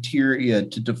criteria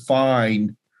to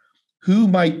define who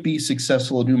might be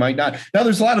successful and who might not. Now,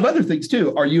 there's a lot of other things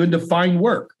too. Are you into fine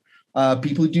work?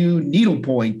 People who do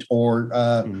needlepoint or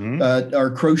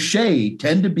crochet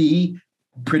tend to be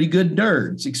pretty good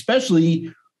nerds,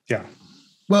 especially. Yeah.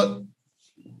 Well,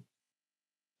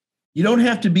 you don't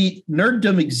have to be.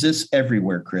 Nerddom exists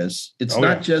everywhere, Chris. It's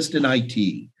not just in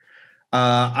IT.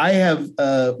 I have,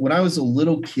 when I was a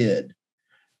little kid,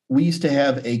 we used to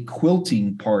have a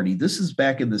quilting party. This is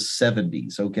back in the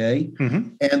 70s, okay?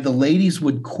 Mm-hmm. And the ladies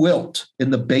would quilt in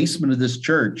the basement of this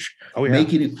church,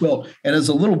 making a quilt. And as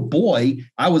a little boy,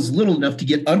 I was little enough to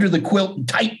get under the quilt and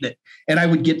tighten it. And I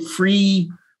would get free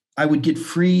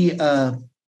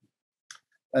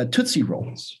Tootsie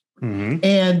Rolls. Mm-hmm.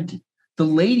 And the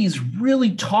ladies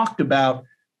really talked about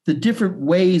the different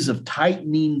ways of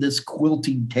tightening this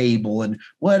quilting table and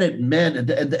what it meant.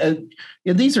 And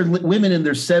these are women in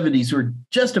their 70s who are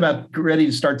just about ready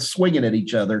to start swinging at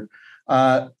each other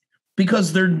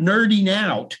because they're nerding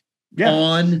out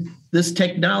on this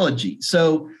technology.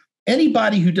 So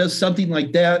anybody who does something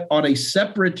like that on a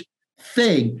separate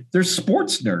thing, they're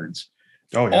sports nerds,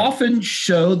 often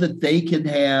show that they can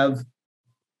have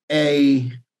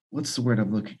what's the word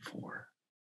I'm looking for?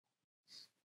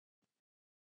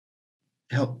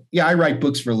 I write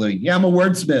books for a living. Yeah, I'm a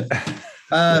wordsmith.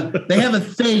 They have a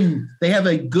thing. They have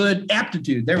a good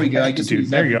aptitude. There we go. Aptitude.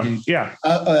 There you go. Yeah.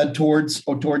 Towards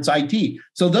IT.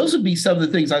 So those would be some of the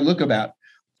things I look about.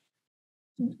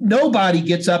 Nobody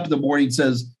gets up in the morning and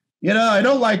says, I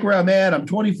don't like where I'm at. I'm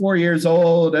 24 years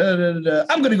old. I'm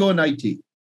going to go in IT.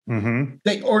 Mm-hmm.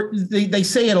 They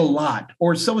say it a lot,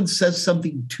 or someone says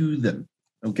something to them.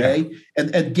 Okay. Yeah.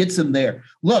 And gets them there.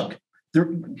 Look.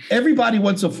 Everybody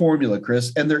wants a formula,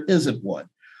 Chris, and there isn't one.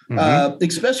 Mm-hmm.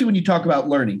 Especially when you talk about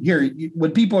learning. Here,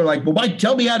 when people are like, well, Mike,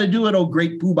 tell me how to do it, oh,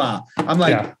 great poobah. I'm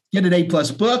like, get an A+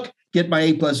 book, get my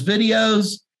A+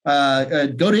 videos,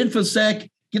 go to Infosec,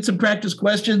 get some practice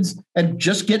questions, and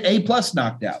just get A+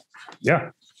 knocked out.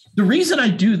 Yeah. The reason I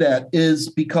do that is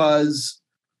because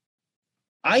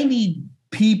I need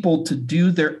people to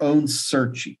do their own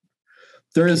searching.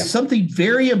 There is something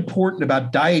very important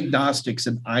about diagnostics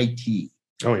and IT.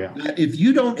 Oh, yeah. If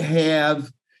you don't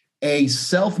have a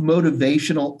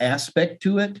self-motivational aspect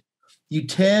to it, you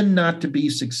tend not to be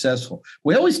successful.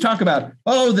 We always talk about,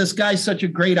 oh, this guy's such a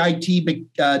great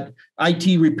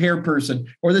IT repair person,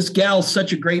 or this gal's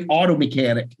such a great auto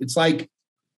mechanic. It's like,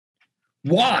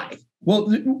 why? Well,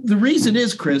 the reason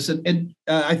is, Chris, and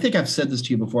I think I've said this to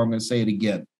you before. I'm going to say it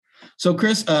again. So,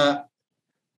 Chris, I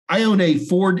own a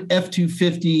Ford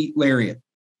F-250 Lariat.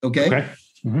 Okay.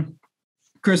 Mm-hmm.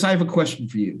 Chris, I have a question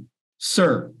for you,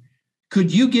 sir.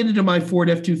 Could you get into my Ford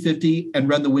F-250 and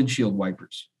run the windshield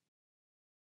wipers?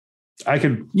 I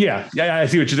could, yeah, I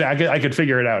see what you're saying. I could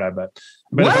figure it out, I bet.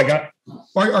 But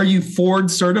what? Are you Ford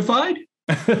certified?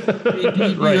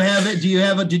 Do you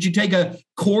have a, did you take a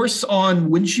course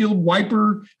on windshield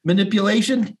wiper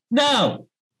manipulation? No.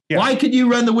 Yeah. Why could you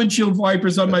run the windshield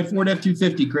wipers on my Ford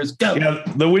F-250, Chris? Go. Yeah,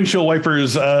 the windshield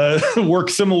wipers work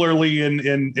similarly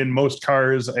in most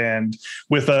cars, and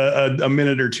with a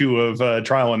minute or two of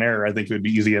trial and error, I think it would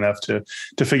be easy enough to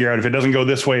figure out if it doesn't go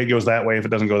this way, it goes that way. If it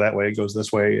doesn't go that way, it goes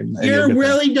this way. And you're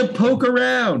willing to poke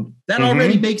around. That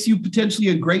already makes you potentially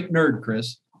a great nerd,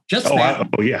 Chris. Just that.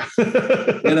 Oh yeah.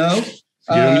 You know.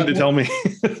 You don't need to tell me.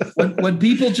 when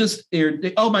people just,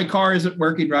 my car isn't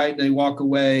working right, and they walk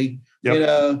away. Yep. You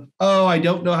know, I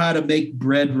don't know how to make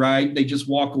bread right. They just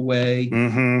walk away.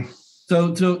 Mm-hmm.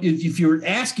 So if you're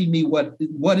asking me what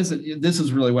is it, this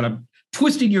is really what I'm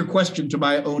twisting your question to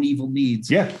my own evil needs.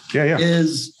 Yeah.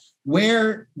 Is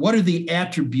what are the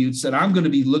attributes that I'm going to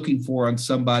be looking for on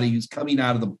somebody who's coming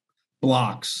out of the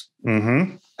blocks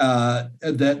that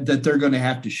they're going to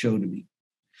have to show to me.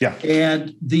 Yeah.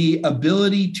 And the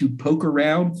ability to poke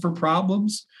around for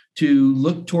problems, to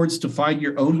look to find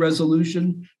your own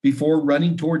resolution before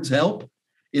running towards help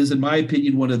is, in my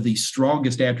opinion, one of the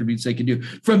strongest attributes they can do.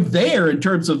 From there, in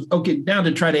terms of, okay, now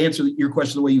to try to answer your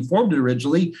question the way you formed it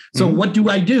originally. So what do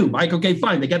I do, Mike? Okay,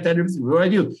 fine. They got that. What do I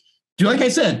do? Do like I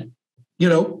said,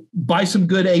 buy some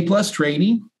good A+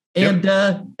 training and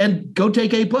go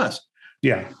take A+.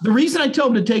 Yeah. The reason I tell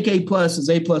them to take A+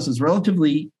 is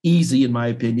relatively easy, in my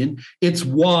opinion. It's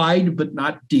wide, but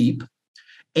not deep.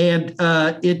 And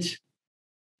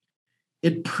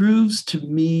it proves to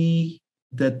me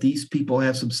that these people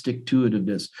have some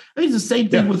stick-to-itiveness. I mean, it's the same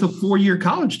thing with a 4-year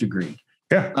college degree.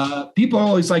 Yeah. People are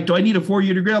always like, do I need a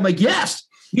 4-year degree? I'm like, yes,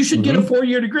 you should get a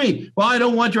 4-year degree. Well, I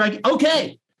don't want to.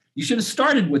 Okay, you should have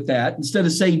started with that instead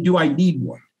of saying, do I need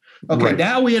one? Okay, right.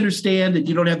 Now we understand that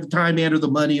you don't have the time and or the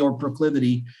money or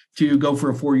proclivity to go for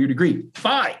a 4-year degree.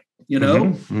 Fine,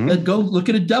 go look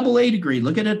at a AA degree,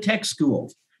 look at a tech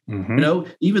school.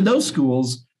 Even those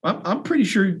schools, I'm pretty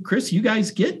sure, Chris, you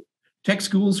guys get tech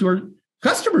schools who are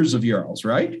customers of yours,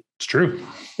 right? It's true.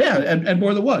 Yeah, and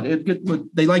more than one.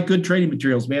 They like good training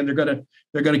materials, man. They're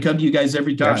gonna come to you guys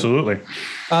every time. Absolutely.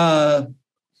 I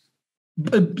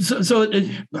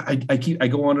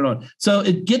go on and on. So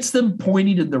it gets them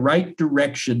pointing in the right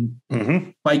direction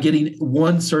by getting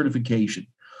one certification.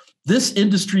 This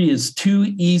industry is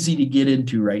too easy to get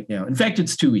into right now. In fact,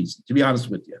 it's too easy, to be honest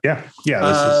with you. Yeah.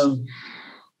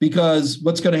 Because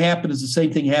what's going to happen is the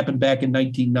same thing happened back in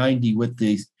 1990 with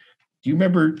these. Do you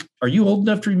remember? Are you old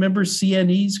enough to remember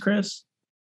CNEs, Chris?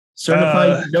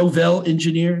 Certified Novell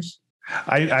Engineers.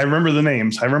 I remember the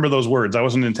names. I remember those words. I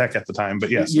wasn't in tech at the time, but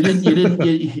yes. You didn't.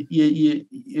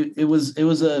 It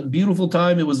was a beautiful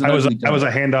time. It was. I was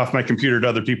a hand off my computer to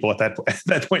other people at that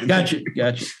point. Gotcha.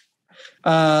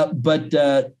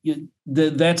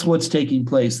 That's what's taking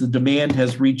place. The demand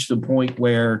has reached a point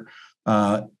where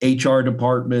HR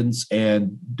departments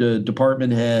and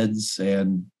department heads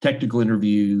and technical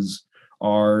interviews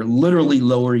are literally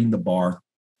lowering the bar.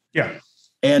 Yeah.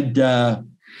 And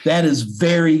that is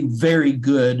very, very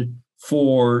good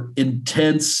for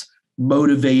intense,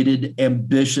 motivated,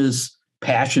 ambitious,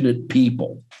 passionate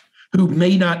people who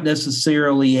may not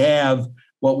necessarily have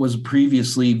what was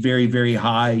previously very, very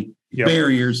high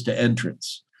barriers to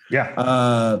entrance.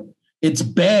 Yeah. It's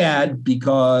bad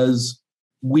because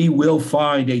we will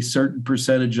find a certain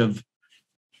percentage of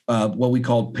what we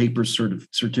called paper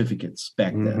certificates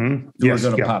back then who are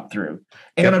going to pop through.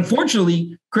 And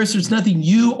unfortunately, Chris, there's nothing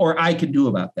you or I can do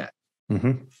about that.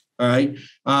 All right.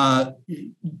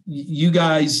 You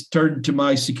guys turned to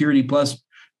my Security Plus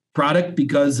product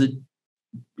because it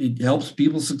helps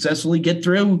people successfully get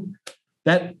through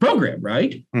that program,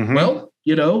 right? Well,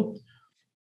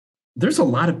 there's a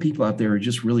lot of people out there who are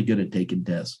just really good at taking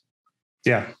tests.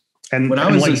 Yeah. And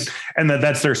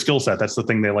that's their skill set. That's the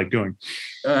thing they like doing.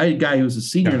 I had a guy who was a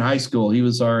senior in high school. He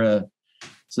was our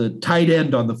It's a tight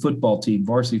end on the football team,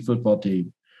 varsity football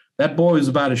team. That boy was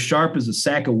about as sharp as a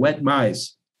sack of wet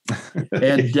mice.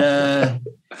 And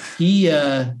he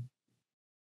got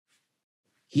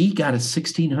a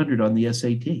 1,600 on the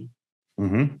SAT.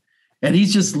 Mm-hmm. And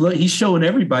he's showing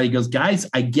everybody, he goes, guys,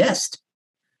 I guessed.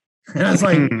 And I was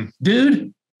like,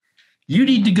 dude, you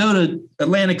need to go to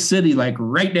Atlantic City like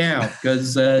right now,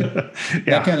 because that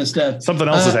kind of stuff. Something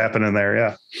else is happening there,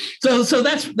 yeah. So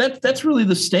that's really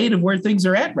the state of where things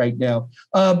are at right now.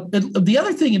 The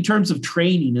other thing in terms of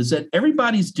training is that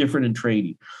everybody's different in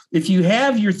training. If you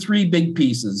have your three big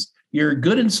pieces, your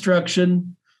good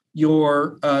instruction,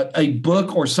 your a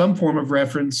book or some form of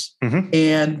reference,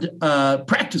 and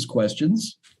practice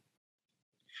questions,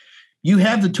 you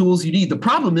have the tools you need. The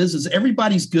problem is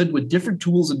everybody's good with different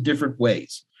tools in different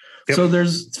ways. Yep. So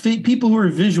there's people who are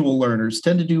visual learners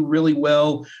tend to do really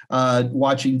well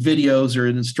watching videos or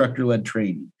in instructor-led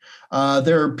training.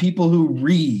 There are people who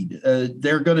read.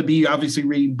 They're going to be obviously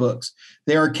reading books.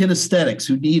 There are kinesthetics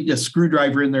who need a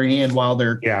screwdriver in their hand while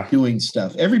they're doing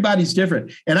stuff. Everybody's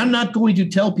different. And I'm not going to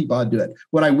tell people how to do it.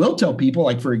 What I will tell people,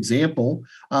 like for example,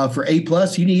 for A+,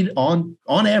 you need on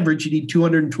average, you need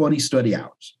 220 study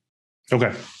hours.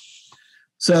 Okay.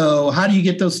 So how do you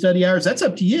get those study hours? That's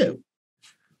up to you.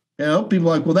 You know, people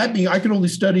are like, well, that means I can only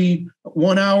study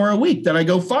 1 hour a week. Then I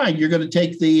go, fine, you're going to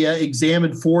take the exam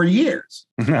in 4 years.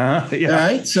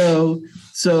 Right. So,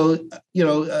 you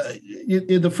know,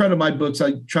 in the front of my books,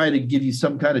 I try to give you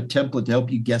some kind of template to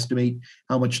help you guesstimate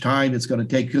how much time it's going to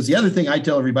take. Because the other thing I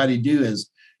tell everybody to do is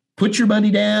put your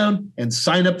money down and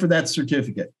sign up for that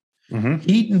certificate.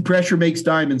 Heat and pressure makes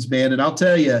diamonds, man. And I'll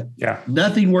tell you,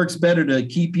 nothing works better to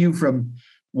keep you from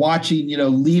watching, you know,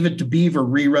 Leave It to Beaver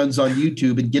reruns on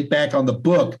YouTube and get back on the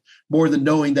book more than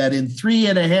knowing that in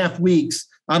 3.5 weeks,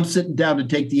 I'm sitting down to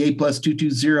take the A+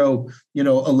 220, you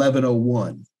know,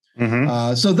 1101.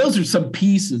 So those are some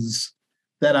pieces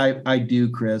that I do,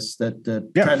 Chris, that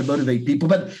try to motivate people.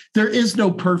 But there is no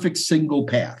perfect single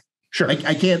path. Sure.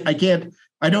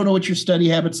 I don't know what your study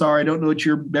habits are. I don't know what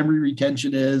your memory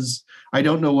retention is. I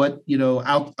don't know what, you know,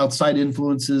 outside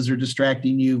influences are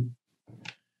distracting you.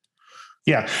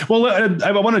 Yeah. Well,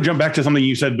 I want to jump back to something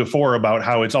you said before about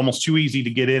how it's almost too easy to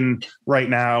get in right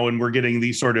now. And we're getting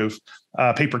these sort of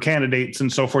paper candidates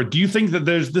and so forth. Do you think that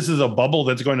this is a bubble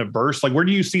that's going to burst? Like, where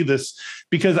do you see this?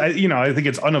 Because I think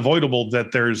it's unavoidable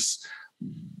that there's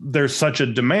such a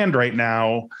demand right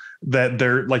now that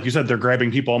they're, like you said, they're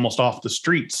grabbing people almost off the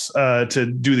streets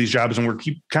to do these jobs. And we're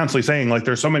constantly saying, like,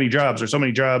 there's so many jobs,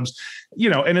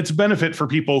 you know, and it's a benefit for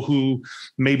people who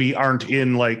maybe aren't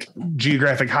in like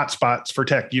geographic hotspots for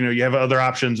tech. You know, you have other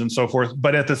options and so forth.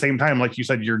 But at the same time, like you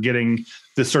said, you're getting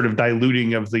this sort of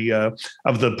diluting of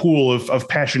the pool of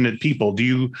passionate people. Do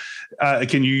you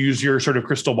can you use your sort of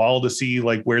crystal ball to see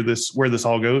like where this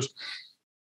all goes?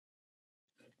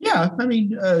 Yeah, I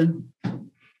mean,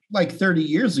 like 30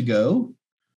 years ago,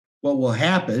 what will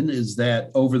happen is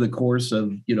that over the course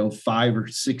of, you know, 5 or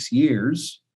 6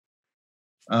 years,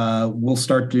 we'll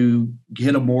start to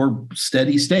hit a more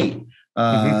steady state.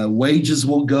 Wages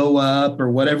will go up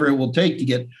or whatever it will take to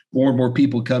get more and more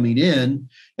people coming in.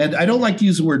 And I don't like to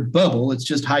use the word bubble. It's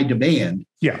just high demand.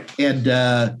 Yeah.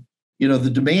 And, you know, the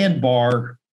demand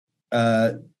bar,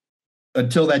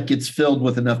 until that gets filled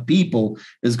with enough people,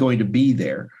 is going to be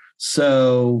there.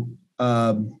 So,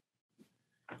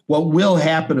 what will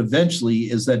happen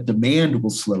eventually is that demand will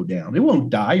slow down. It won't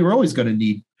die. You're always going to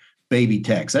need baby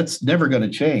techs. That's never going to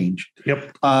change.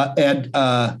 Yep. And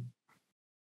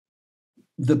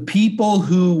the people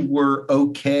who were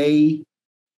okay,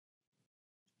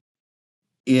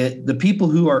 the people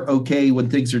who are okay when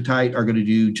things are tight are going to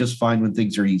do just fine when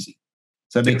things are easy.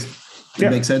 Does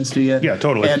that make sense to you? Yeah,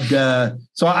 totally. And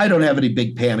so I don't have any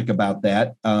big panic about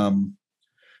that.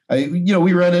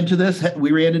 We ran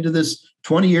into this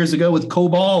 20 years ago with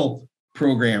COBOL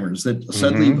programmers that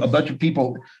suddenly a bunch of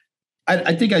people,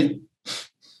 I think I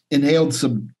inhaled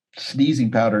some sneezing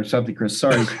powder or something, Chris,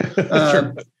 sorry.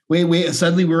 Sure. We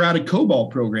suddenly we're out of COBOL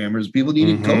programmers. People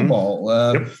needed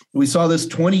COBOL. We saw this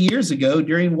 20 years ago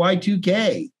during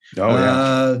Y2K.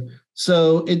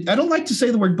 So I don't like to say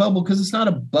the word bubble because it's not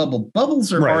a bubble.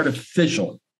 Bubbles are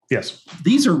artificial. Yes.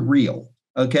 These are real.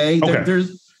 Okay.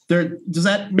 Does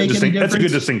that make any difference? That's a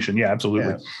good distinction. Yeah,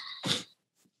 absolutely. Yeah.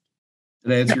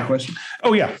 Did I answer your question?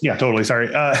 Oh, yeah. Yeah, totally. Sorry.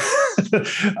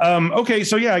 Okay.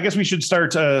 So, yeah, I guess we should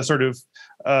start sort of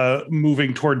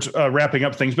moving towards wrapping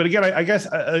up things. But again, I guess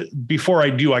before I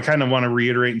do, I kind of want to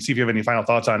reiterate and see if you have any final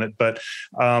thoughts on it. But,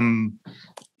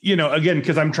 again,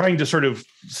 because I'm trying to sort of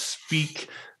speak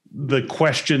the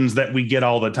questions that we get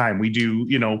all the time. We do,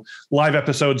 live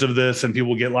episodes of this and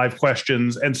people get live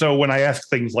questions. And so when I ask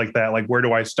things like that, like, where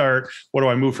do I start? What do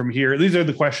I move from here? These are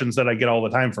the questions that I get all the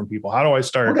time from people. How do I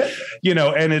start? Okay.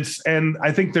 And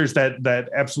I think there's that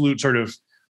absolute sort of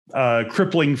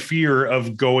crippling fear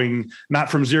of going not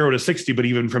from 0 to 60, but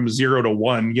even from 0 to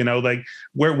 1, like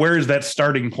where is that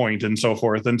starting point and so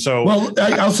forth. And so, well,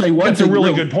 I'll say one that's thing. A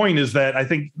really good point is that I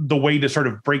think the way to sort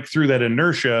of break through that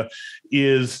inertia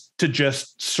is to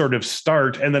just sort of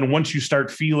start. And then once you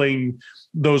start feeling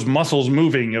those muscles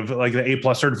moving of like the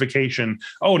A+ certification,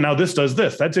 oh, now this does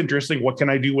this. That's interesting. What can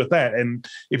I do with that? And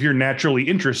if you're naturally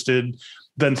interested,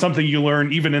 then something you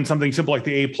learn, even in something simple like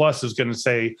the A+ is going to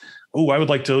say, oh, I would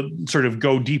like to sort of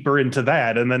go deeper into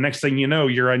that. And the next thing you know,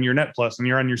 you're on your Net Plus and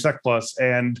you're on your Sec Plus,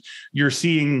 and you're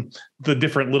seeing the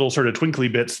different little sort of twinkly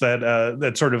bits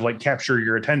that sort of like capture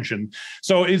your attention.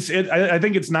 So I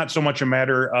think it's not so much a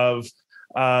matter of,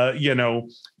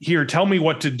 here, tell me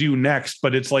what to do next,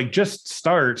 but it's like, just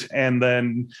start and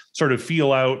then sort of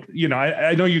feel out,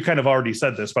 I know you kind of already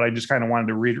said this, but I just kind of wanted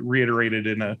to reiterate it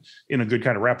in a good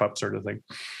kind of wrap up sort of thing.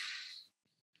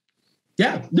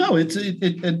 Yeah, no, it's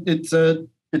a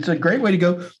great way to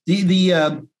go.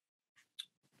 The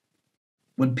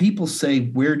when people say,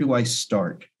 where do I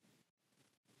start?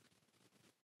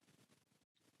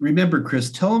 Remember,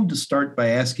 Chris, tell them to start by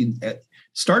answering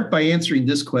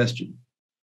this question.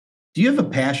 Do you have a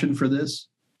passion for this?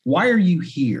 Why are you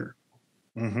here?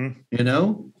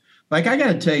 Mm-hmm. Like, I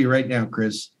got to tell you right now,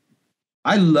 Chris,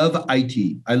 I love IT.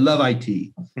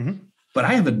 Mm-hmm. But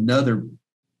I have another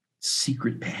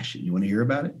secret passion. You want to hear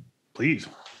about it? Please.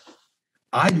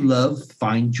 I love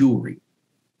fine jewelry.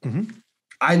 Mm-hmm.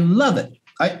 I love it.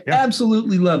 I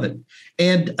absolutely love it.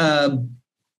 And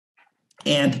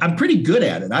I'm pretty good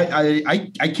at it.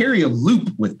 I carry a loop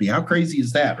with me. How crazy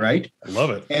is that, right? I love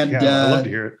it. And I love to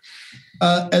hear it.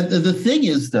 And the thing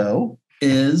is, though,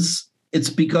 it's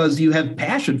because you have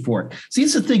passion for it. See,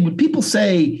 it's the thing when people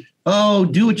say, "Oh,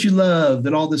 do what you love,"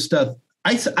 and all this stuff.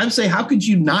 I say, how could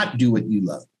you not do what you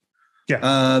love?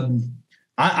 Yeah.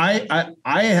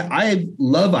 I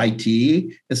love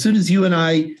IT. As soon as you and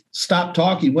I stop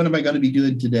talking, what am I going to be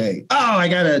doing today?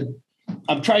 Oh,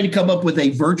 I'm trying to come up with a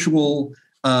virtual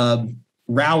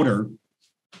router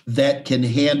that can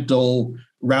handle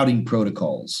routing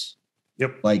protocols.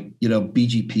 Yep. Like,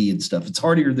 BGP and stuff. It's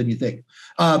harder than you think.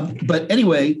 But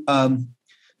anyway,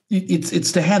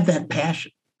 it's to have that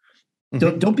passion.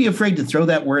 Mm-hmm. Don't be afraid to throw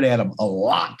that word at them a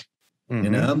lot.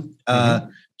 Mm-hmm.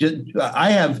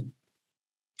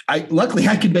 Luckily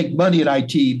I can make money at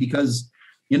IT because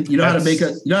you know how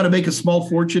to make a small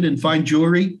fortune in fine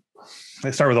jewelry.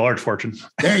 I start with a large fortune.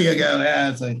 There you go. Yeah,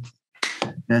 it's like,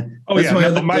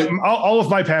 all of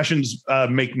my passions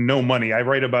make no money. I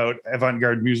write about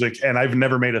avant-garde music and I've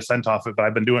never made a cent off it, but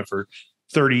I've been doing it for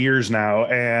 30 years now.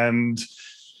 And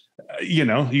you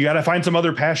got to find some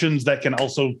other passions that can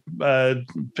also pay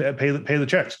the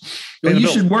checks. Well, you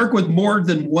should work with more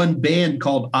than one band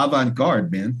called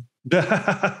avant-garde, man.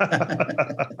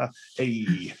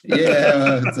 Hey.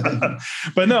 Yeah.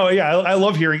 But no, yeah, I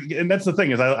love hearing, and that's the thing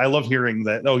is I love hearing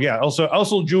that. Oh yeah,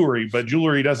 also jewelry, but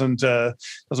jewelry doesn't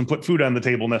put food on the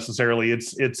table necessarily.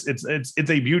 It's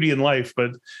a beauty in life,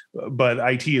 but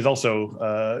IT is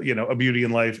also a beauty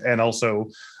in life, and also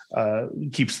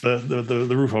keeps the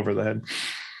roof over the head.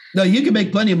 No, you can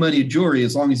make plenty of money in jewelry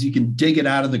as long as you can dig it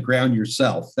out of the ground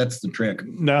yourself. That's the trick.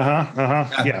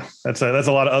 Yeah, that's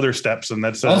a lot of other steps, and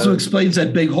that's also explains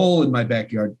that big hole in my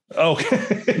backyard. Okay,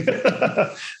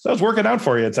 that was working out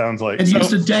for you. It sounds like. In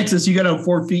Houston, Texas, you got on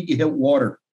 4 feet, you hit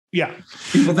water. Yeah,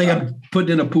 people think I'm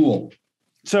putting in a pool.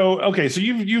 So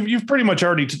you've pretty much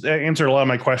already answered a lot of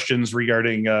my questions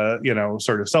regarding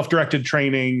sort of self-directed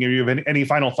training. Do you have any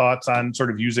final thoughts on sort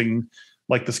of using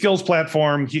like the skills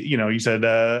platform? You said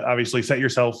obviously set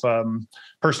yourself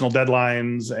personal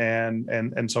deadlines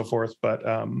and so forth. But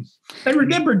and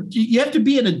remember, you have to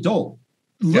be an adult.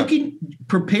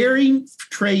 Preparing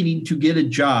training to get a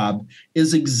job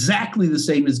is exactly the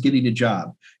same as getting a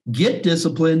job. Get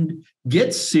disciplined,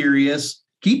 get serious,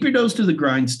 keep your nose to the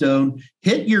grindstone,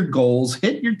 hit your goals,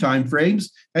 hit your time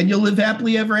frames, and you'll live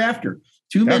happily ever after.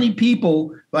 Too many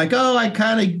people like, I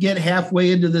kind of get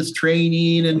halfway into this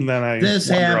training and this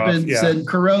happens and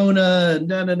Corona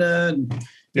and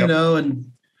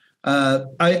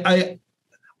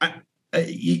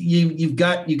you've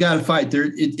got to fight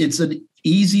there. It's an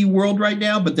easy world right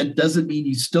now, but that doesn't mean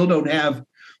you still don't have,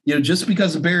 just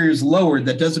because the barrier is lowered,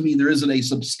 that doesn't mean there isn't a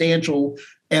substantial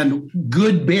and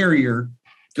good barrier,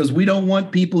 because we don't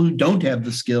want people who don't have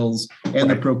the skills and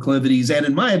the proclivities, and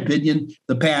in my opinion,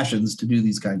 the passions to do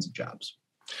these kinds of jobs.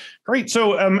 Great.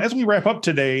 So as we wrap up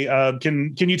today,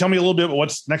 can you tell me a little bit about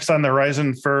what's next on the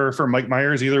horizon for Mike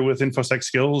Meyers, either with Infosec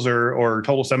Skills or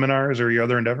Total Seminars or your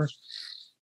other endeavors?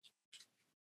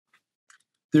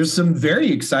 There's some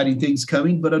very exciting things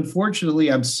coming, but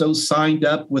unfortunately, I'm so signed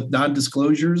up with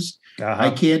non-disclosures, I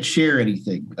can't share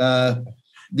anything.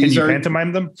 These can you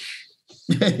pantomime them?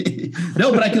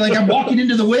 No, but I can, like, I'm walking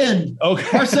into the wind.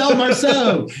 Okay.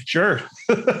 Marcel. Sure.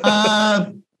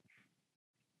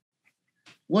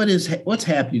 What's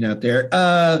happening out there?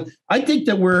 I think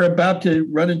that we're about to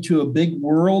run into a big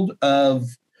world of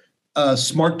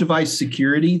smart device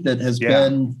security that has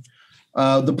been.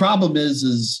 The problem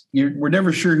is we're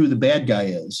never sure who the bad guy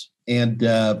is, and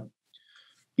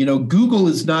Google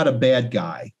is not a bad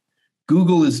guy.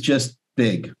 Google is just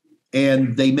big,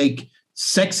 and they make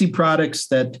sexy products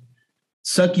that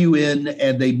suck you in,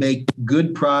 and they make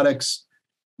good products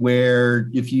where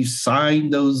if you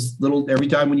sign those little, every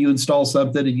time when you install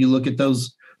something and you look at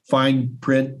those fine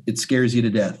print, it scares you to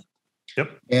death.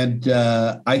 Yep. And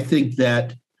I think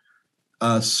that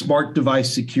smart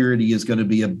device security is going to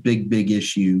be a big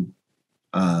issue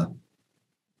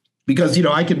because,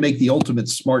 I can make the ultimate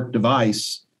smart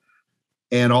device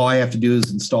and all I have to do is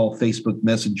install Facebook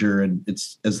Messenger and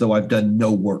it's as though I've done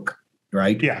no work.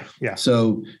 Right. Yeah.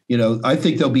 So, I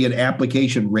think there'll be an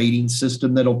application rating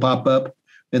system that'll pop up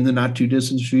in the not too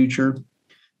distant future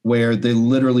where they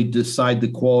literally decide the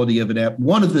quality of an app.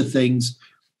 One of the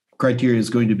criteria is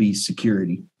going to be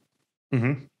security.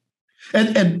 Mm-hmm.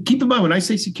 And keep in mind, when I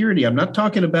say security, I'm not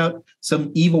talking about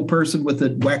some evil person with a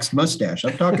waxed mustache.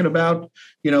 I'm talking about,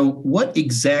 what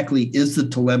exactly is the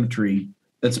telemetry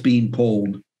that's being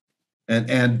pulled? I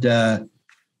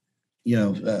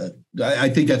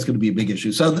think that's going to be a big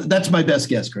issue. So that's my best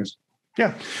guess, Chris.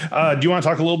 Yeah. Do you want to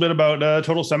talk a little bit about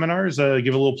Total Seminars?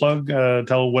 Give a little plug,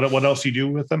 tell what else you do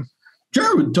with them?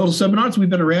 Sure. With Total Seminars, we've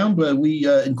been around. We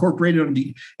incorporated on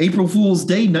the April Fool's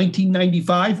Day,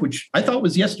 1995, which I thought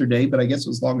was yesterday, but I guess it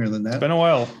was longer than that. It's been a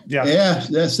while. Yeah.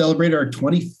 Yeah. Celebrated our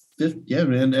 25th. Yeah.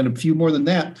 And a few more than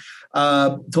that.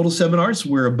 Total Seminars,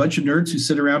 we're a bunch of nerds who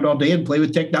sit around all day and play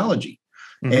with technology.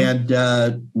 Mm-hmm.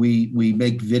 And we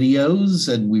make videos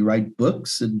and we write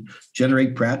books and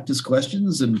generate practice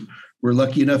questions. And we're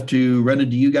lucky enough to run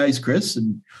into you guys, Chris,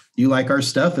 and you like our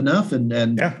stuff enough. And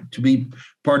to be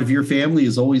part of your family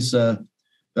is always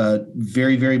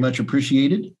very, very much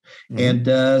appreciated. Mm-hmm.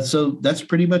 And so that's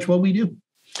pretty much what we do.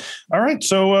 All right.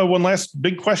 So one last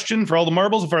big question for all the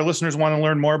marbles. If our listeners want to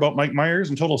learn more about Mike Meyers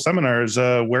and Total Seminars,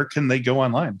 where can they go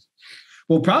online?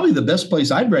 Well, probably the best place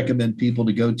I'd recommend people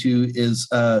to go to is,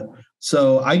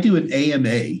 so I do an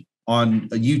AMA on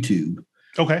YouTube.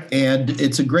 Okay. And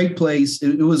it's a great place.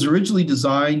 It was originally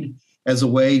designed as a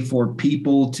way for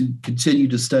people to continue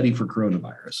to study for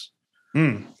coronavirus.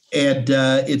 And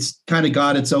it's kind of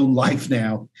got its own life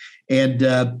now. And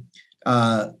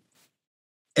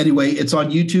anyway, it's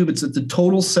on YouTube. It's at the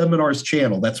Total Seminars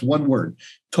channel. That's one word.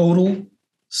 Total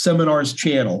Seminars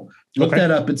channel. Look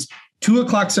that up. It's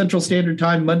 2:00 Central Standard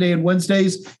Time, Monday and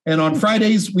Wednesdays. And on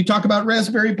Fridays, we talk about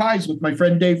Raspberry Pis with my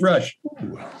friend Dave Rush.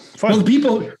 Ooh,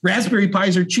 well, Raspberry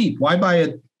Pis are cheap. Why buy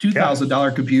a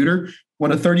 $2,000 computer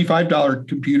when a $35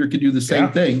 computer can do the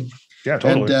same thing? Yeah,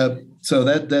 totally. And so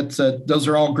that's those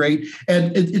are all great.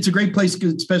 And it's a great place,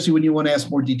 especially when you want to ask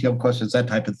more detailed questions, that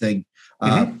type of thing.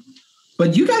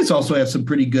 But you guys also have some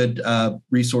pretty good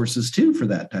resources, too, for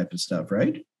that type of stuff,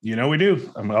 right? We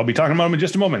do. I'll be talking about them in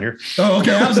just a moment here. Oh,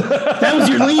 okay. That was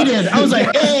your lead in. I was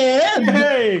like,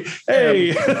 hey,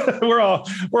 we're all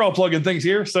plugging things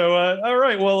here. So, all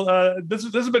right. Well, this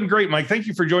has been great, Mike. Thank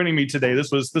you for joining me today.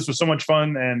 This was so much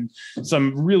fun and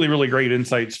some really, really great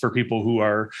insights for people who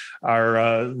are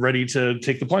ready to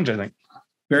take the plunge, I think.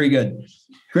 Very good.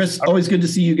 Chris, always good to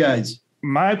see you guys.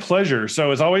 My pleasure.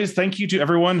 So as always, thank you to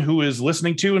everyone who is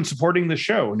listening to and supporting the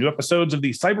show. New episodes of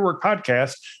the Cyberwork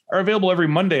podcast are available every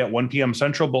Monday at 1 p.m.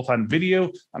 Central, both on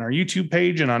video, on our YouTube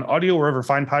page, and on audio wherever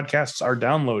fine podcasts are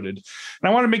downloaded. And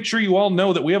I want to make sure you all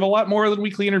know that we have a lot more than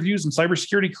weekly interviews and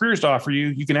cybersecurity careers to offer you.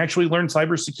 You can actually learn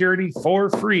cybersecurity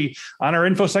for free on our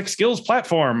Infosec Skills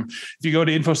platform. If you go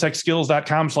to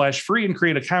infosecskills.com/free and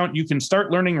create an account, you can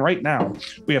start learning right now.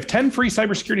 We have 10 free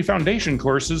cybersecurity foundation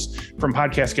courses from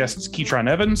podcast guests Keitron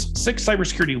Evans, 6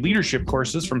 cybersecurity leadership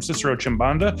courses from Cicero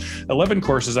Chimbanda, 11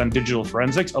 courses on digital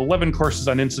forensics, 11 courses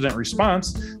on incident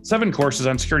response, 7 courses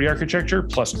on security architecture,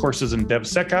 plus courses in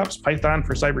DevSecOps, Python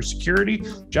for cybersecurity,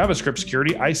 JavaScript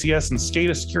security, ICS and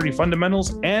SCADA security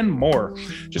fundamentals, and more.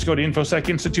 Just go to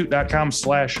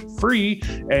infosecinstitute.com/free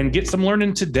and get some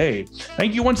learning today.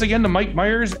 Thank you once again to Mike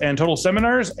Meyers and Total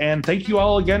Seminars, and thank you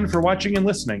all again for watching and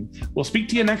listening. We'll speak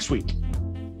to you next week.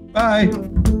 Bye.